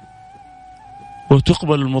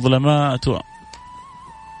وتقبل المظلمات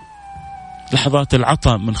لحظات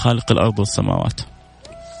العطاء من خالق الأرض والسماوات.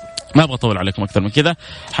 ما أبغى أطول عليكم أكثر من كذا،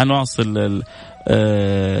 حنواصل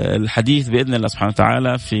الحديث بإذن الله سبحانه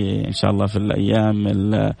وتعالى في إن شاء الله في الأيام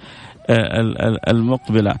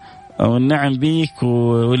المقبلة. والنعم بيك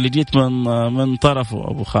واللي جيت من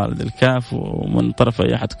طرفه أبو خالد الكاف، ومن طرف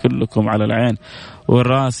أي أحد، كلكم على العين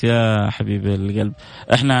والرأس يا حبيب القلب.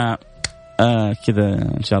 احنا كذا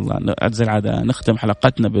إن شاء الله أجزل العادة نختم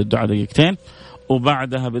حلقتنا بالدعاء دقيقتين،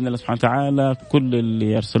 وبعدها بإذن الله سبحانه وتعالى كل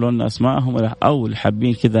اللي يرسلون لنا أسماءهم أو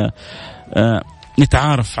الحابين كذا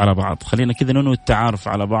نتعارف على بعض. خلينا كذا ننوي التعارف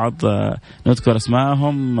على بعض، نذكر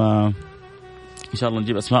أسماءهم إن شاء الله،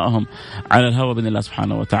 نجيب أسماءهم على الهواء بإذن الله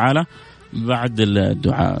سبحانه وتعالى بعد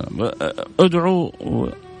الدعاء. ادعوا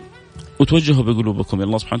وتوجهوا بقلوبكم إلى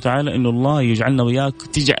الله سبحانه وتعالى، إن الله يجعلنا وياك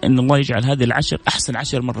إن الله يجعل هذه العشر أحسن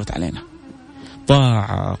 10 مرت علينا.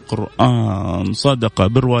 طاعة، قرآن، صدقة،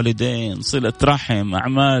 بر والدين، صلة رحم،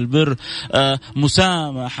 أعمال بر،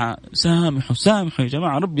 مسامحة. سامحوا يا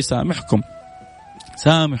جماعة، ربي سامحكم.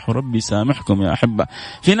 سامحوا ربي سامحكم يا أحبة.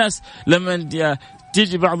 في ناس لما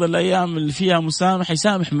تيجي بعض الأيام اللي فيها مسامح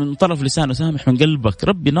يسامح من طرف لسانه، سامح من قلبك.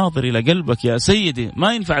 ربي ناظر إلى قلبك يا سيدي.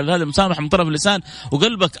 ما ينفع هذا المسامح من طرف اللسان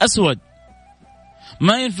وقلبك أسود.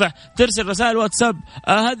 ما ينفع ترسل رسائل واتساب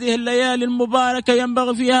هذه الليالي المباركة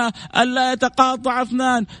ينبغي فيها ألا يتقاطع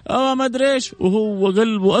اثنان أو ما أدري إيش وهو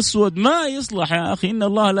قلبه أسود. ما يصلح يا أخي. إن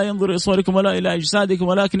الله لا ينظر إلى صوركم ولا إلى أجسادكم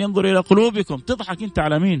ولكن ينظر إلى قلوبكم. تضحك أنت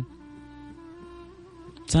على مين؟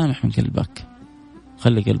 سامح من قلبك،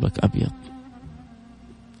 خلي قلبك أبيض.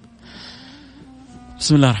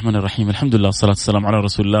 بسم الله الرحمن الرحيم. الحمد لله والصلاة والسلام على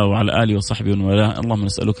رسول الله وعلى آله وصحبه ومن والاه. اللهم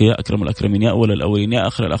نسألك يا أكرم الأكرمين، يا أول الأولين، يا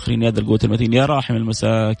آخر الآخرين، يا ذا القوة المتين، يا راحم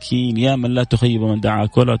المساكين، يا من لا تخيب من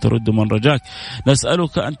دعاك ولا ترد من رجاك.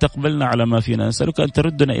 نسألك أن تقبلنا على ما فينا، نسألك أن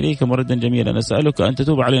تردنا إليك مردا جميلا، نسألك أن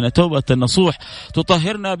تتوب علينا توبة نصوح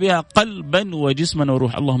تطهرنا بها قلبا وجسما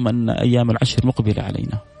وروح. اللهم أن أيام العشر مقبلة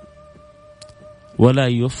علينا ولا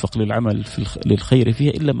يوفق للعمل للخير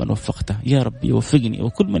فيها إلا من وفقته. يا رب يوفقني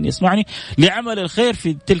وكل من يسمعني لعمل الخير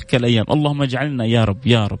في تلك الأيام. اللهم اجعلنا يا رب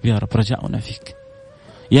يا رب يا رب رجاؤنا فيك.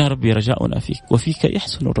 يا ربي رجاؤنا فيك، وفيك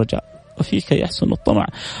يحسن الرجاء وفيك يحسن الطمع.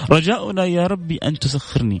 رجاؤنا يا ربي أن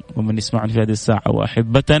تسخرني ومن يسمعني في هذه الساعة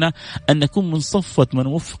وأحبتنا أن نكون من صفة من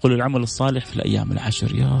وفق للعمل الصالح في الأيام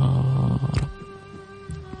العشر. يا رب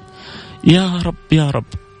يا رب يا رب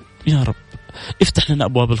يا رب. افتح لنا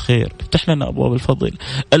أبواب الخير، افتح لنا أبواب الفضل،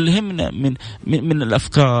 ألهمنا من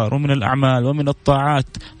الأفكار ومن الأعمال ومن الطاعات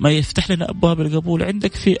ما يفتح لنا أبواب القبول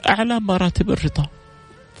عندك في أعلى مراتب الرضا.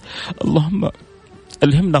 اللهم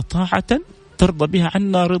ألهمنا طاعة ترضى بها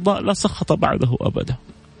عنا رضا لا سخط بعده أبدا.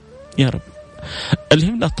 يا رب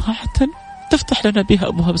ألهمنا طاعة تفتح لنا بها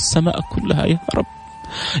أبواب السماء كلها. يا رب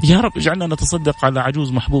يا رب اجعلنا نتصدق على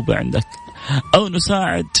عجوز محبوبة عندك، أو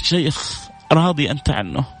نساعد شيخ راضي أنت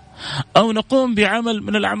عنه، أو نقوم بعمل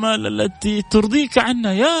من الأعمال التي ترضيك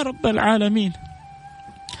عنا يا رب العالمين،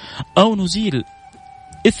 أو نزيل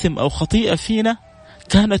إثم أو خطيئة فينا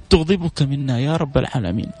كانت تغضبك منا يا رب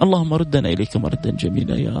العالمين. اللهم ردنا إليك مردا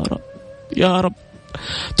جميلا يا رب يا رب.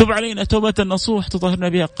 تب علينا توبة نصوح تطهرنا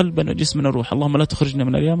بها قلبا وجسمنا وروح. اللهم لا تخرجنا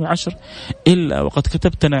من الأيام العشر إلا وقد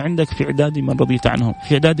كتبتنا عندك في عداد من رضيت عنهم،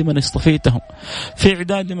 في عداد من اصطفيتهم، في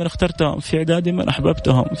عداد من اخترتهم، في عداد من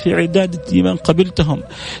أحببتهم، في عداد من قبلتهم،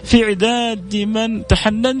 في عداد من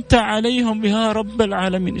تحننت عليهم يا رب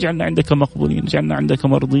العالمين. اجعلنا عندك مقبولين، اجعلنا عندك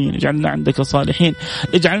مرضين، اجعلنا عندك صالحين،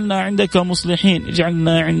 اجعلنا عندك مصلحين،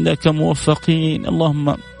 اجعلنا عندك موفقين.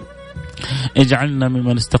 اللهم اجعلنا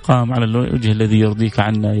ممن استقام على الوجه الذي يرضيك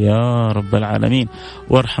عنا يا رب العالمين.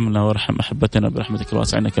 وارحمنا وارحم أحبتنا برحمتك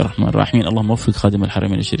الواسعة إنك يا رحمن الراحمين. اللهم وفق خادم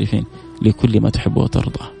الحرمين الشريفين لكل ما تحب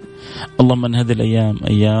وترضى. اللهم ان هذه الأيام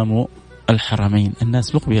أيام الحرمين،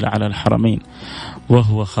 الناس مقبلة على الحرمين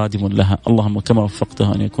وهو خادم لها. اللهم كما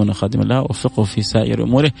وفقته أن يكون خادما لها وفقه في سائر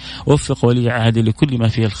أموره، وفق ولي عهد لكل ما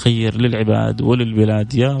فيه الخير للعباد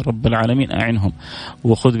وللبلاد يا رب العالمين. أعنهم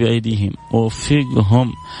وخذ بأيديهم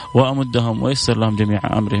ووفقهم وأمدهم ويسر لهم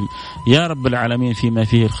جميع أمرهم يا رب العالمين فيما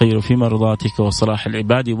فيه الخير وفي مرضاتك وصلاح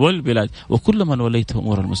العباد والبلاد. وكل من وليته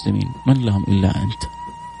أمور المسلمين من لهم إلا أنت،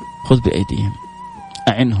 خذ بأيديهم،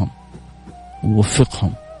 أعنهم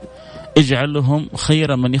ووفقهم، اجعلهم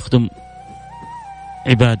خير من يخدم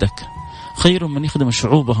عبادك، خير من يخدم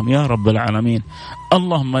شعوبهم يا رب العالمين.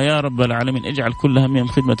 اللهم يا رب العالمين اجعل كل همهم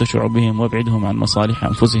خدمة شعوبهم وابعدهم عن مصالح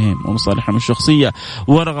أنفسهم ومصالحهم الشخصية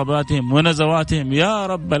ورغباتهم ونزواتهم يا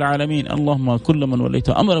رب العالمين. اللهم كل من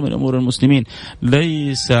وليته أمر من أمور المسلمين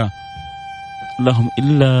ليس لهم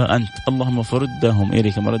إلا أنت، اللهم فردهم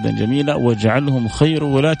إليك مردا جميلا واجعلهم خير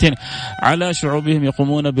ولاة على شعوبهم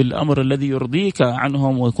يقومون بالأمر الذي يرضيك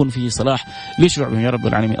عنهم ويكون فيه صلاح لشعوبهم يا رب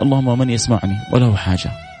العالمين. اللهم من يسمعني وله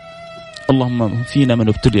حاجة، اللهم فينا من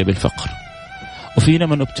ابتلي بالفقر، وفينا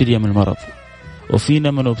من ابتلي من المرض،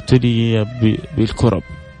 وفينا من ابتلي بالكرب.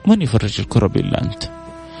 من يفرج الكرب إلا أنت،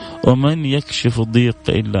 ومن يكشف الضيق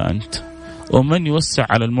إلا أنت، ومن يوسع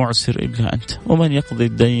على المعسر إلا أنت، ومن يقضي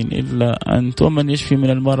الدين إلا أنت، ومن يشفي من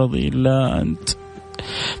المرض إلا أنت.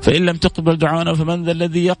 فإن لم تقبل دعانا فمن ذا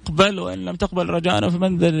الذي يقبل، وإن لم تقبل رجاءنا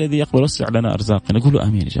فمن ذا الذي يقبل. وسع لنا أرزاقنا. قولوا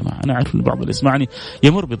آمين يا جماعة. أنا أعرف أن بعض اللي يسمعني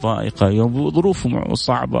يمر بضائقة وظروف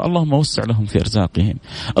صعبة، اللهم وسع لهم في أرزاقهم،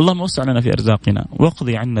 اللهم وسع لنا في أرزاقنا،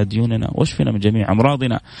 واقضي عنا ديوننا، واشفنا من جميع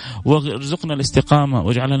أمراضنا، وارزقنا الاستقامة،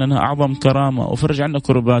 واجعل لنا أعظم كرامة، وفرج عنا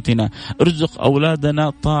كرباتنا، ارزق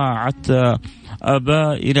أولادنا طاعة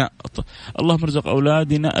آبائنا، اللهم ارزق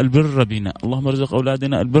أولادنا البر بنا، اللهم ارزق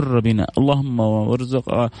أولادنا البر بنا، اللهم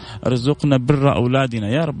ارزقنا بر أولادنا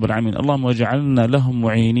يا رب العالمين، اللهم واجعلنا لهم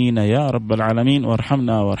معينين يا رب العالمين،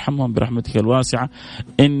 وارحمنا وارحمهم برحمتك الواسعة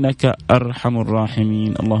إنك أرحم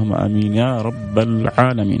الراحمين، اللهم آمين يا رب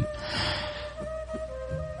العالمين.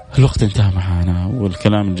 الوقت انتهى معنا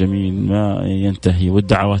والكلام الجميل ما ينتهي،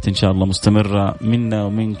 والدعوات إن شاء الله مستمرة منا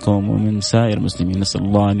ومنكم ومن سائر المسلمين. نسأل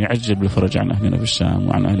الله أن يعجل بالفرج عن أهلنا في الشام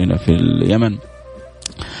وعن أهلنا في اليمن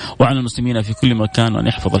وعن المسلمين في كل مكان، وأن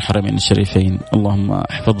يحفظ الحرمين الشريفين، اللهم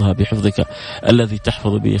احفظها بحفظك الذي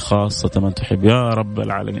تحفظ به خاصة من تحب يا رب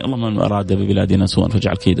العالمين. اللهم من أراد ببلادنا سوءا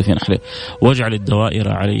فاجعل كيده في نحره، واجعل الدوائر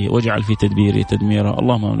عليه، واجعل في تدبيره تدميره.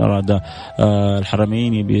 اللهم من أراد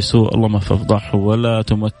الحرمين بسوء اللهم فافضحه ولا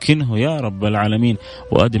تمكنه يا رب العالمين،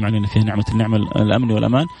 وأدم علينا فيه نعمة الأمن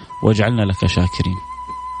والأمان، واجعلنا لك شاكرين،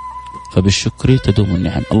 فبالشكر تدوم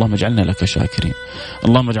النعم. اللهم اجعلنا لك شاكرين،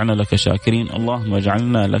 اللهم اجعلنا لك شاكرين، اللهم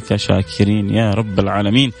اجعلنا لك شاكرين يا رب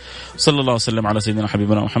العالمين. صلى الله وسلم على سيدنا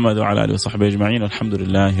حبيبنا محمد وعلى آله وصحبه أجمعين، والحمد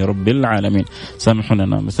لله رب العالمين. سامحونا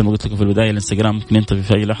مثل ما قلت لكم في البداية، الانستغرام ممكن ينطفي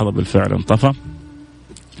في أي لحظة، بالفعل انطفى،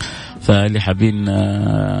 فاللي حابين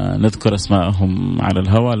نذكر أسماءهم على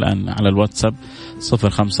الهواء الآن على الواتساب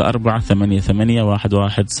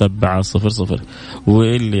 0548811700،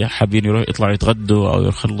 واللي حابين يروح يطلعوا يتغدوا أو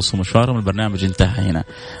يخلصوا مشوارهم البرنامج انتهى هنا.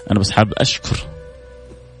 أنا بس حاب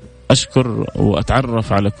أشكر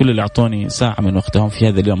وأتعرف على كل اللي أعطوني ساعة من وقتهم في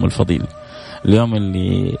هذا اليوم الفضيل، اليوم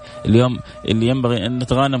اللي ينبغي أن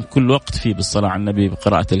نتغانم كل وقت فيه بالصلاة على النبي،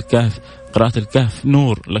 بقراءة الكهف. قراءة الكهف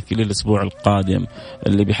نور لك للأسبوع القادم،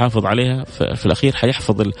 اللي بيحافظ عليها في الأخير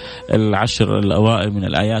حيحفظ العشر الأوائل من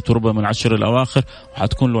الآيات، وربما العشر الأواخر،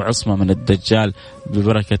 وحتكون له عصمة من الدجال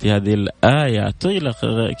ببركة هذه الآيات.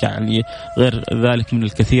 يعني غير ذلك من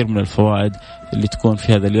الكثير من الفوائد اللي تكون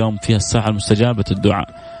في هذا اليوم، فيها الساعة المستجابة الدعاء،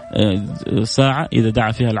 ساعة إذا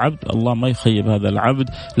دعا فيها العبد الله ما يخيب هذا العبد،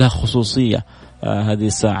 لها خصوصية. هذه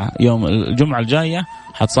الساعة يوم الجمعة الجاية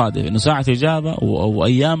حتصادف إنه ساعة إجابة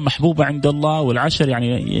وأيام محبوبة عند الله، والعشر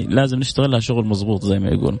يعني لازم نشتغلها شغل مضبوط زي ما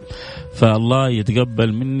يقول. فالله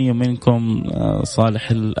يتقبل مني ومنكم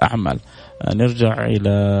صالح الأعمال. نرجع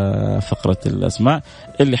إلى فقرة الأسماء،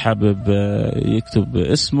 اللي حابب يكتب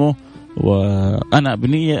اسمه وأنا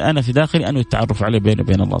بنية أنا في داخلي أنه التعرف عليه بيني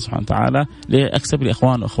وبين الله سبحانه وتعالى، لأكسب لي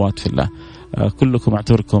إخوان وأخوات في الله. كلكم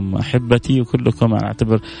أعتبركم أحبتي، وكلكم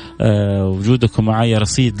أعتبر وجودكم معي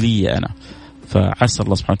رصيد لي أنا، فعسى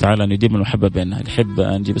الله سبحانه وتعالى أن يديم المحبة بيننا. اللي يحب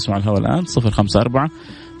نجيب اسمه على الهواء الآن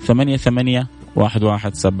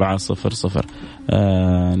 0548811700.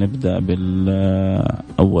 نبدأ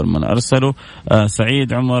بالأول من أرسله.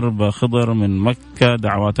 سعيد عمر بخضر من مكة،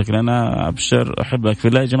 دعواتك لنا، أبشر أحبك في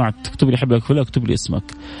الله. يا جماعة تكتب لي أحبك في الله، اكتب لي اسمك.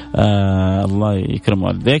 الله يكرم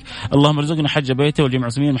والديك. اللهم ارزقنا حج بيته والجمع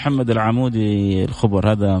سمين. محمد العمودي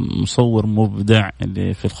الخبر، هذا مصور مبدع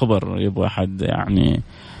اللي في الخبر، يبغى أحد يعني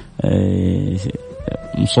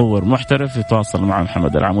مصور محترف يتواصل مع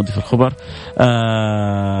محمد العمودي في الخبر.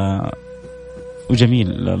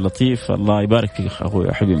 وجميل لطيف، الله يبارك فيك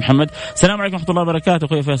أخوي حبيبي محمد. السلام عليكم ورحمة الله وبركاته.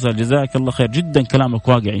 أخوي فيصل جزاك الله خير، جدا كلامك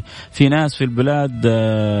واقعي. في ناس في البلاد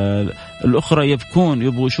الأخرى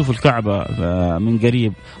يبغوا يشوفوا الكعبة من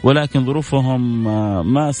قريب، ولكن ظروفهم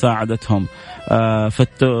ما ساعدتهم،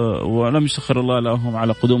 ولم يسخر الله لهم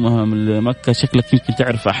على قدومهم لمكة. شكلك يمكن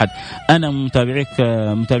تعرف أحد. أنا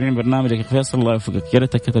متابعين برنامجك فيصل، الله يوفقك. يا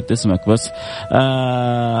ريتك كتبت اسمك بس.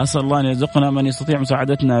 أسأل الله أن يرزقنا من يستطيع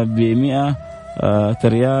مساعدتنا ب100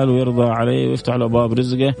 ريال ويرضى عليه ويفتح له باب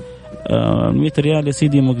رزقه. 100 ريال يا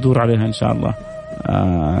سيدي مقدور عليها إن شاء الله.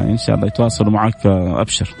 إن شاء الله يتواصلوا معك،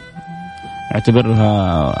 أبشر،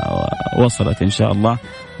 اعتبرها وصلت إن شاء الله.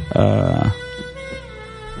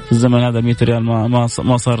 في الزمن هذا 100 ريال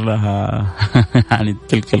ما صار لها يعني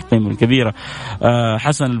تلك القيمة الكبيرة.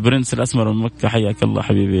 حسن البرنس الأسمر من مكة، حياك الله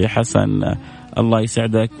حبيبي حسن، الله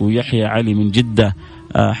يسعدك. ويحيى علي من جدة،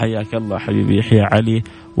 حياك الله حبيبي يحيى علي.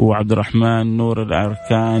 وعبد الرحمن نور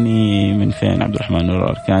الأركاني من فين؟ عبد الرحمن نور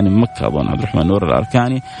الأركاني من مكة أظن. عبد الرحمن نور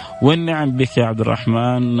الأركاني، والنعم بك يا عبد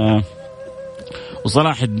الرحمن.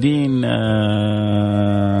 وصلاح الدين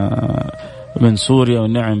من سوريا،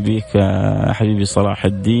 والنعم بك حبيبي صلاح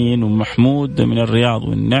الدين. ومحمود من الرياض،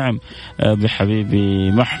 والنعم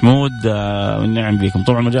بحبيبي محمود، والنعم بكم.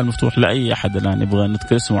 طبعا المجال مفتوح لأي أحد الآن يبغى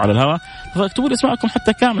نذكر اسمه على الهواء، فاكتبوا لي اسماءكم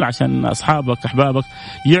حتى كامل عشان أصحابك أحبابك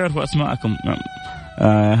يعرفوا أسماءكم.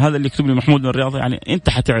 هذا اللي يكتب لي محمود من الرياض يعني أنت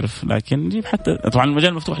حتعرف، لكن جيب حتى طبعا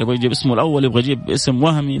المجال مفتوح، اللي يبغى يجيب اسمه الأول، يبغى يجيب اسم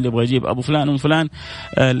وهمي، اللي يبغى يجيب أبو فلان وفلان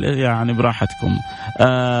يعني براحتكم.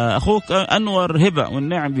 أخوك أنور هبة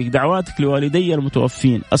والنعم بك، دعواتك لوالدي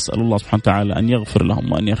المتوفين، أسأل الله سبحانه وتعالى أن يغفر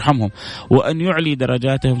لهم وأن يرحمهم وأن يعلي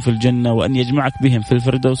درجاتهم في الجنة وأن يجمعك بهم في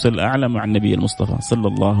الفردوس الأعلى مع النبي المصطفى صلى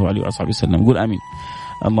الله عليه وصحبه وسلم. قول آمين.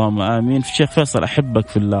 اللهم آمين. في الشيخ فيصل أحبك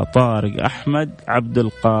في الله. طارق أحمد عبد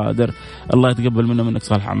القادر، الله يتقبل منا منك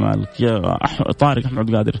صالح أعمالك يا طارق أحمد عبد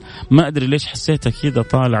القادر. ما أدري ليش حسيتك كذا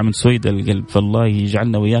طالع من سويد القلب، فالله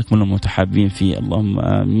يجعلنا وياك من المتحابين فيه، اللهم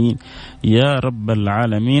آمين يا رب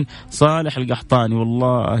العالمين. صالح القحطاني،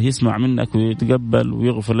 والله يسمع منك ويتقبل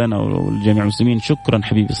ويغفر لنا والجميع المسلمين. شكرا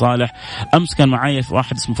حبيبي صالح. أمس كان معي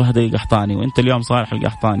واحد اسمه فهد القحطاني، وأنت اليوم صالح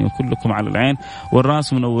القحطاني، وكلكم على العين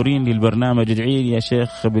والراس منورين للبرنامج. ادعي لي يا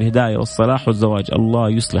شيخ بالهداية والصلاح والزواج، الله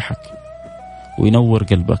يصلحك وينور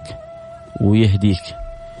قلبك ويهديك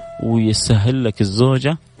ويسهل لك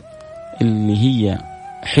الزوجة اللي هي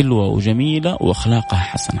حلوة وجميلة وأخلاقها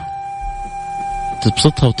حسنة،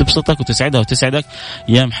 تبسطها وتبسطك وتسعدها وتسعدك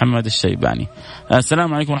يا محمد الشيباني.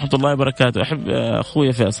 السلام عليكم ورحمة الله وبركاته. أحب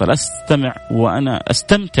أخوي فيصل أستمتع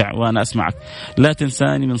وأنا أسمعك. لا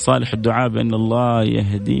تنساني من صالح الدعاء بأن الله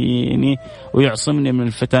يهديني ويعصمني من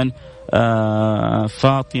الفتن.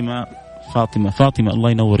 فاطمة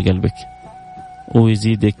الله ينور قلبك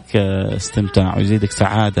ويزيدك استمتاع ويزيدك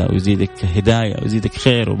سعادة ويزيدك هداية ويزيدك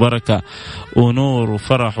خير وبركة ونور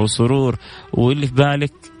وفرح وسرور، واللي في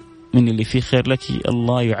بالك من اللي فيه خير لك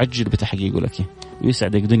الله يعجل بتحقيقه لك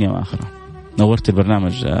ويسعدك دنيا وآخرة. نورت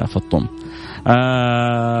البرنامج فطوم.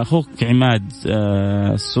 أخوك عماد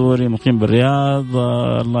السوري مقيم بالرياض،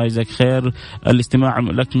 الله يجزاك خير، الاستماع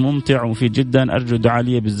لك ممتع ومفيد جدا، أرجو دعاء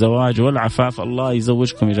لي بالزواج والعفاف. الله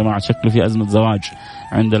يزوجكم يا جماعة، شكله في أزمة زواج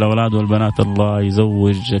عند الأولاد والبنات، الله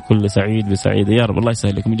يزوج كل سعيد بسعيدة يا رب. الله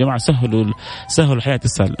يسهل لكم يا جماعة، سهلوا الحياة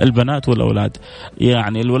تسهل، البنات والأولاد.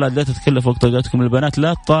 يعني الولاد لا تتكلفوا وقت طلقاتكم، البنات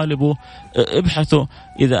لا تطالبوا، ابحثوا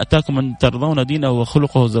إذا أتاكم من ترضون دينه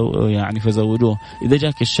وخلقه يعني فزوجوه. إذا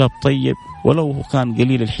جاك الشاب طيب ولو كان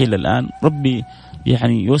قليل الحيلة الآن، ربي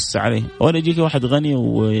يعني يوسع عليه، ولا يجيك واحد غني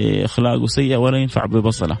وأخلاقه سيئة ولا ينفع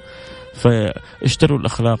ببصلة. فاشتروا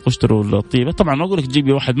الأخلاق واشتروا الطيبة. طبعا ما أقول لك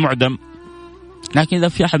تجيبي واحد معدم، لكن إذا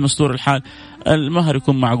في أحد مستور الحال المهر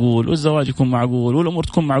يكون معقول والزواج يكون معقول والأمور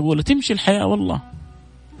تكون معقولة، تمشي الحياة.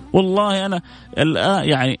 والله أنا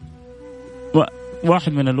يعني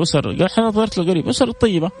واحد من الأسر قال حنا ظهرت له قريب أسر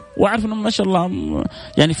الطيبة وأعرف إنه ما شاء الله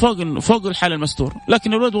يعني فوق الحال المستور،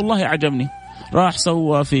 لكن الولد والله عجبني، راح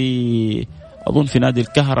سوى في أظن في نادي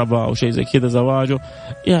الكهرباء أو شيء زي كذا زواجه،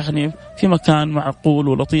 يعني في مكان معقول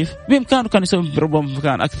ولطيف، بإمكانه كان يسوي ربما في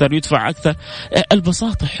مكان أكثر يدفع أكثر.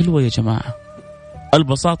 البساطة حلوة يا جماعة،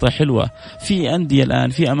 البساطة حلوة. في أندية الآن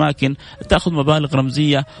في أماكن تأخذ مبالغ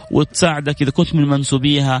رمزية وتساعدك إذا كنت من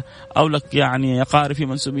منسوبيها أو لك يعني أقارب في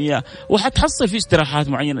منسوبية، وحتحصل في استراحات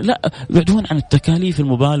معينة. لا، يبعدون عن التكاليف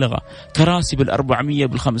المبالغة، كراسي بال400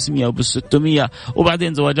 بال500 وبال600،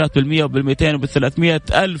 وبعدين زواجات بال100 وبال200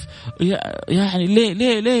 وبال300 ألف. يعني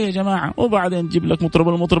ليه يا جماعة؟ وبعدين تجيب لك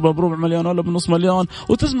المطربة بربع مليون ولا بنص مليون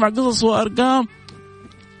وتسمع قصص وأرقام.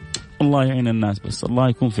 الله يعين الناس، بس الله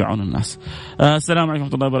يكون في عون الناس. السلام عليكم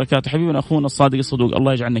ورحمة الله وبركاته. حبيبنا أخونا الصادق الصدوق،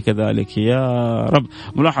 الله يجعلنا كذلك يا رب.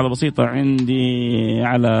 ملاحظة بسيطة عندي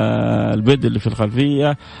على البدء اللي في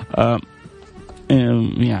الخلفية،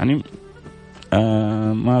 يعني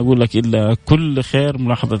ما أقول لك إلا كل خير،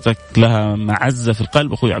 ملاحظتك لها معزة في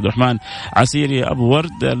القلب. أخوي عبد الرحمن عسيري أبو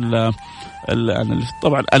ورد،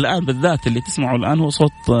 طبعا الآن بالذات اللي تسمعه الآن هو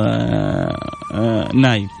صوت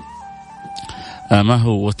نايم، ما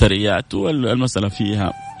هو وتريات، والمسألة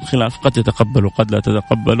فيها خلاف، قد تتقبل وقد لا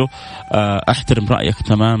تتقبل. أحترم رأيك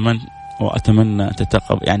تماما وأتمنى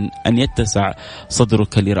يعني أن يتسع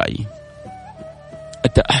صدرك لرأيي.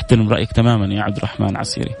 أحترم رأيك تماما يا عبد الرحمن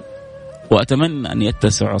عسيري، وأتمنى أن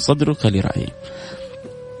يتسع صدرك لرأيي،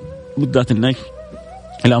 بالذات أنك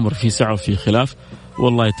الأمر فيه سعة وفيه خلاف،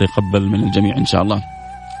 والله يتقبل من الجميع إن شاء الله.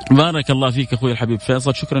 بارك الله فيك أخوي الحبيب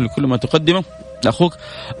فيصل، شكرا لكل ما تقدمه. أخوك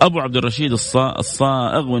أبو عبد الرشيد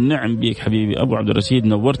الصائغ، والنعم بيك حبيبي أبو عبد الرشيد،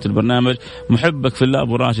 نورت البرنامج، محبك في الله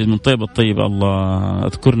أبو راشد من طيب الطيبة. الله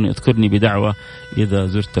اذكرني بدعوة إذا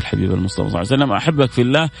زرت الحبيب المصطفى صلى الله عليه وسلم. أحبك في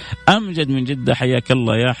الله. أمجد من جدة، حياك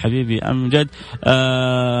الله يا حبيبي أمجد.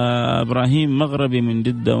 إبراهيم مغربي من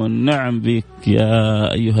جدة، والنعم بك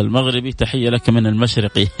يا أيها المغربي، تحية لك من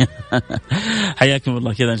المشرقي. حياكم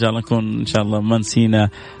الله كذا، إن شاء الله نكون إن شاء الله ما نسينا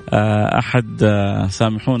أحد،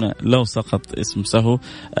 سامحونا لو سقط اسم سهو،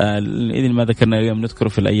 إذن ما ذكرنا اليوم نذكره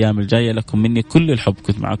في الأيام الجاية. لكم مني كل الحب،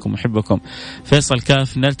 كنت معكم محبكم فيصل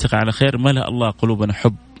كاف، نلتقي على خير. ملأ الله قلوبنا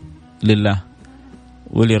حب لله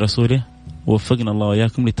ولرسوله، ووفقنا الله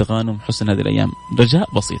وإياكم لتغانم حسن هذه الأيام.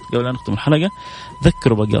 رجاء بسيط قبل أن نختم الحلقة،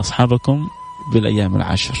 ذكروا بقى أصحابكم بالأيام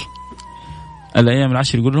العشر. الأيام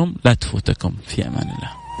العشر يقول لهم لا تفوتكم. في أمان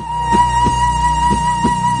الله.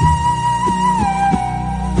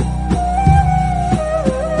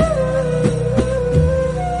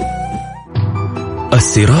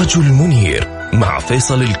 السراج المنير مع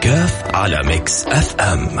فيصل الكاف على ميكس اف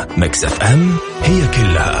ام. ميكس اف ام هي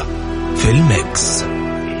كلها في الميكس.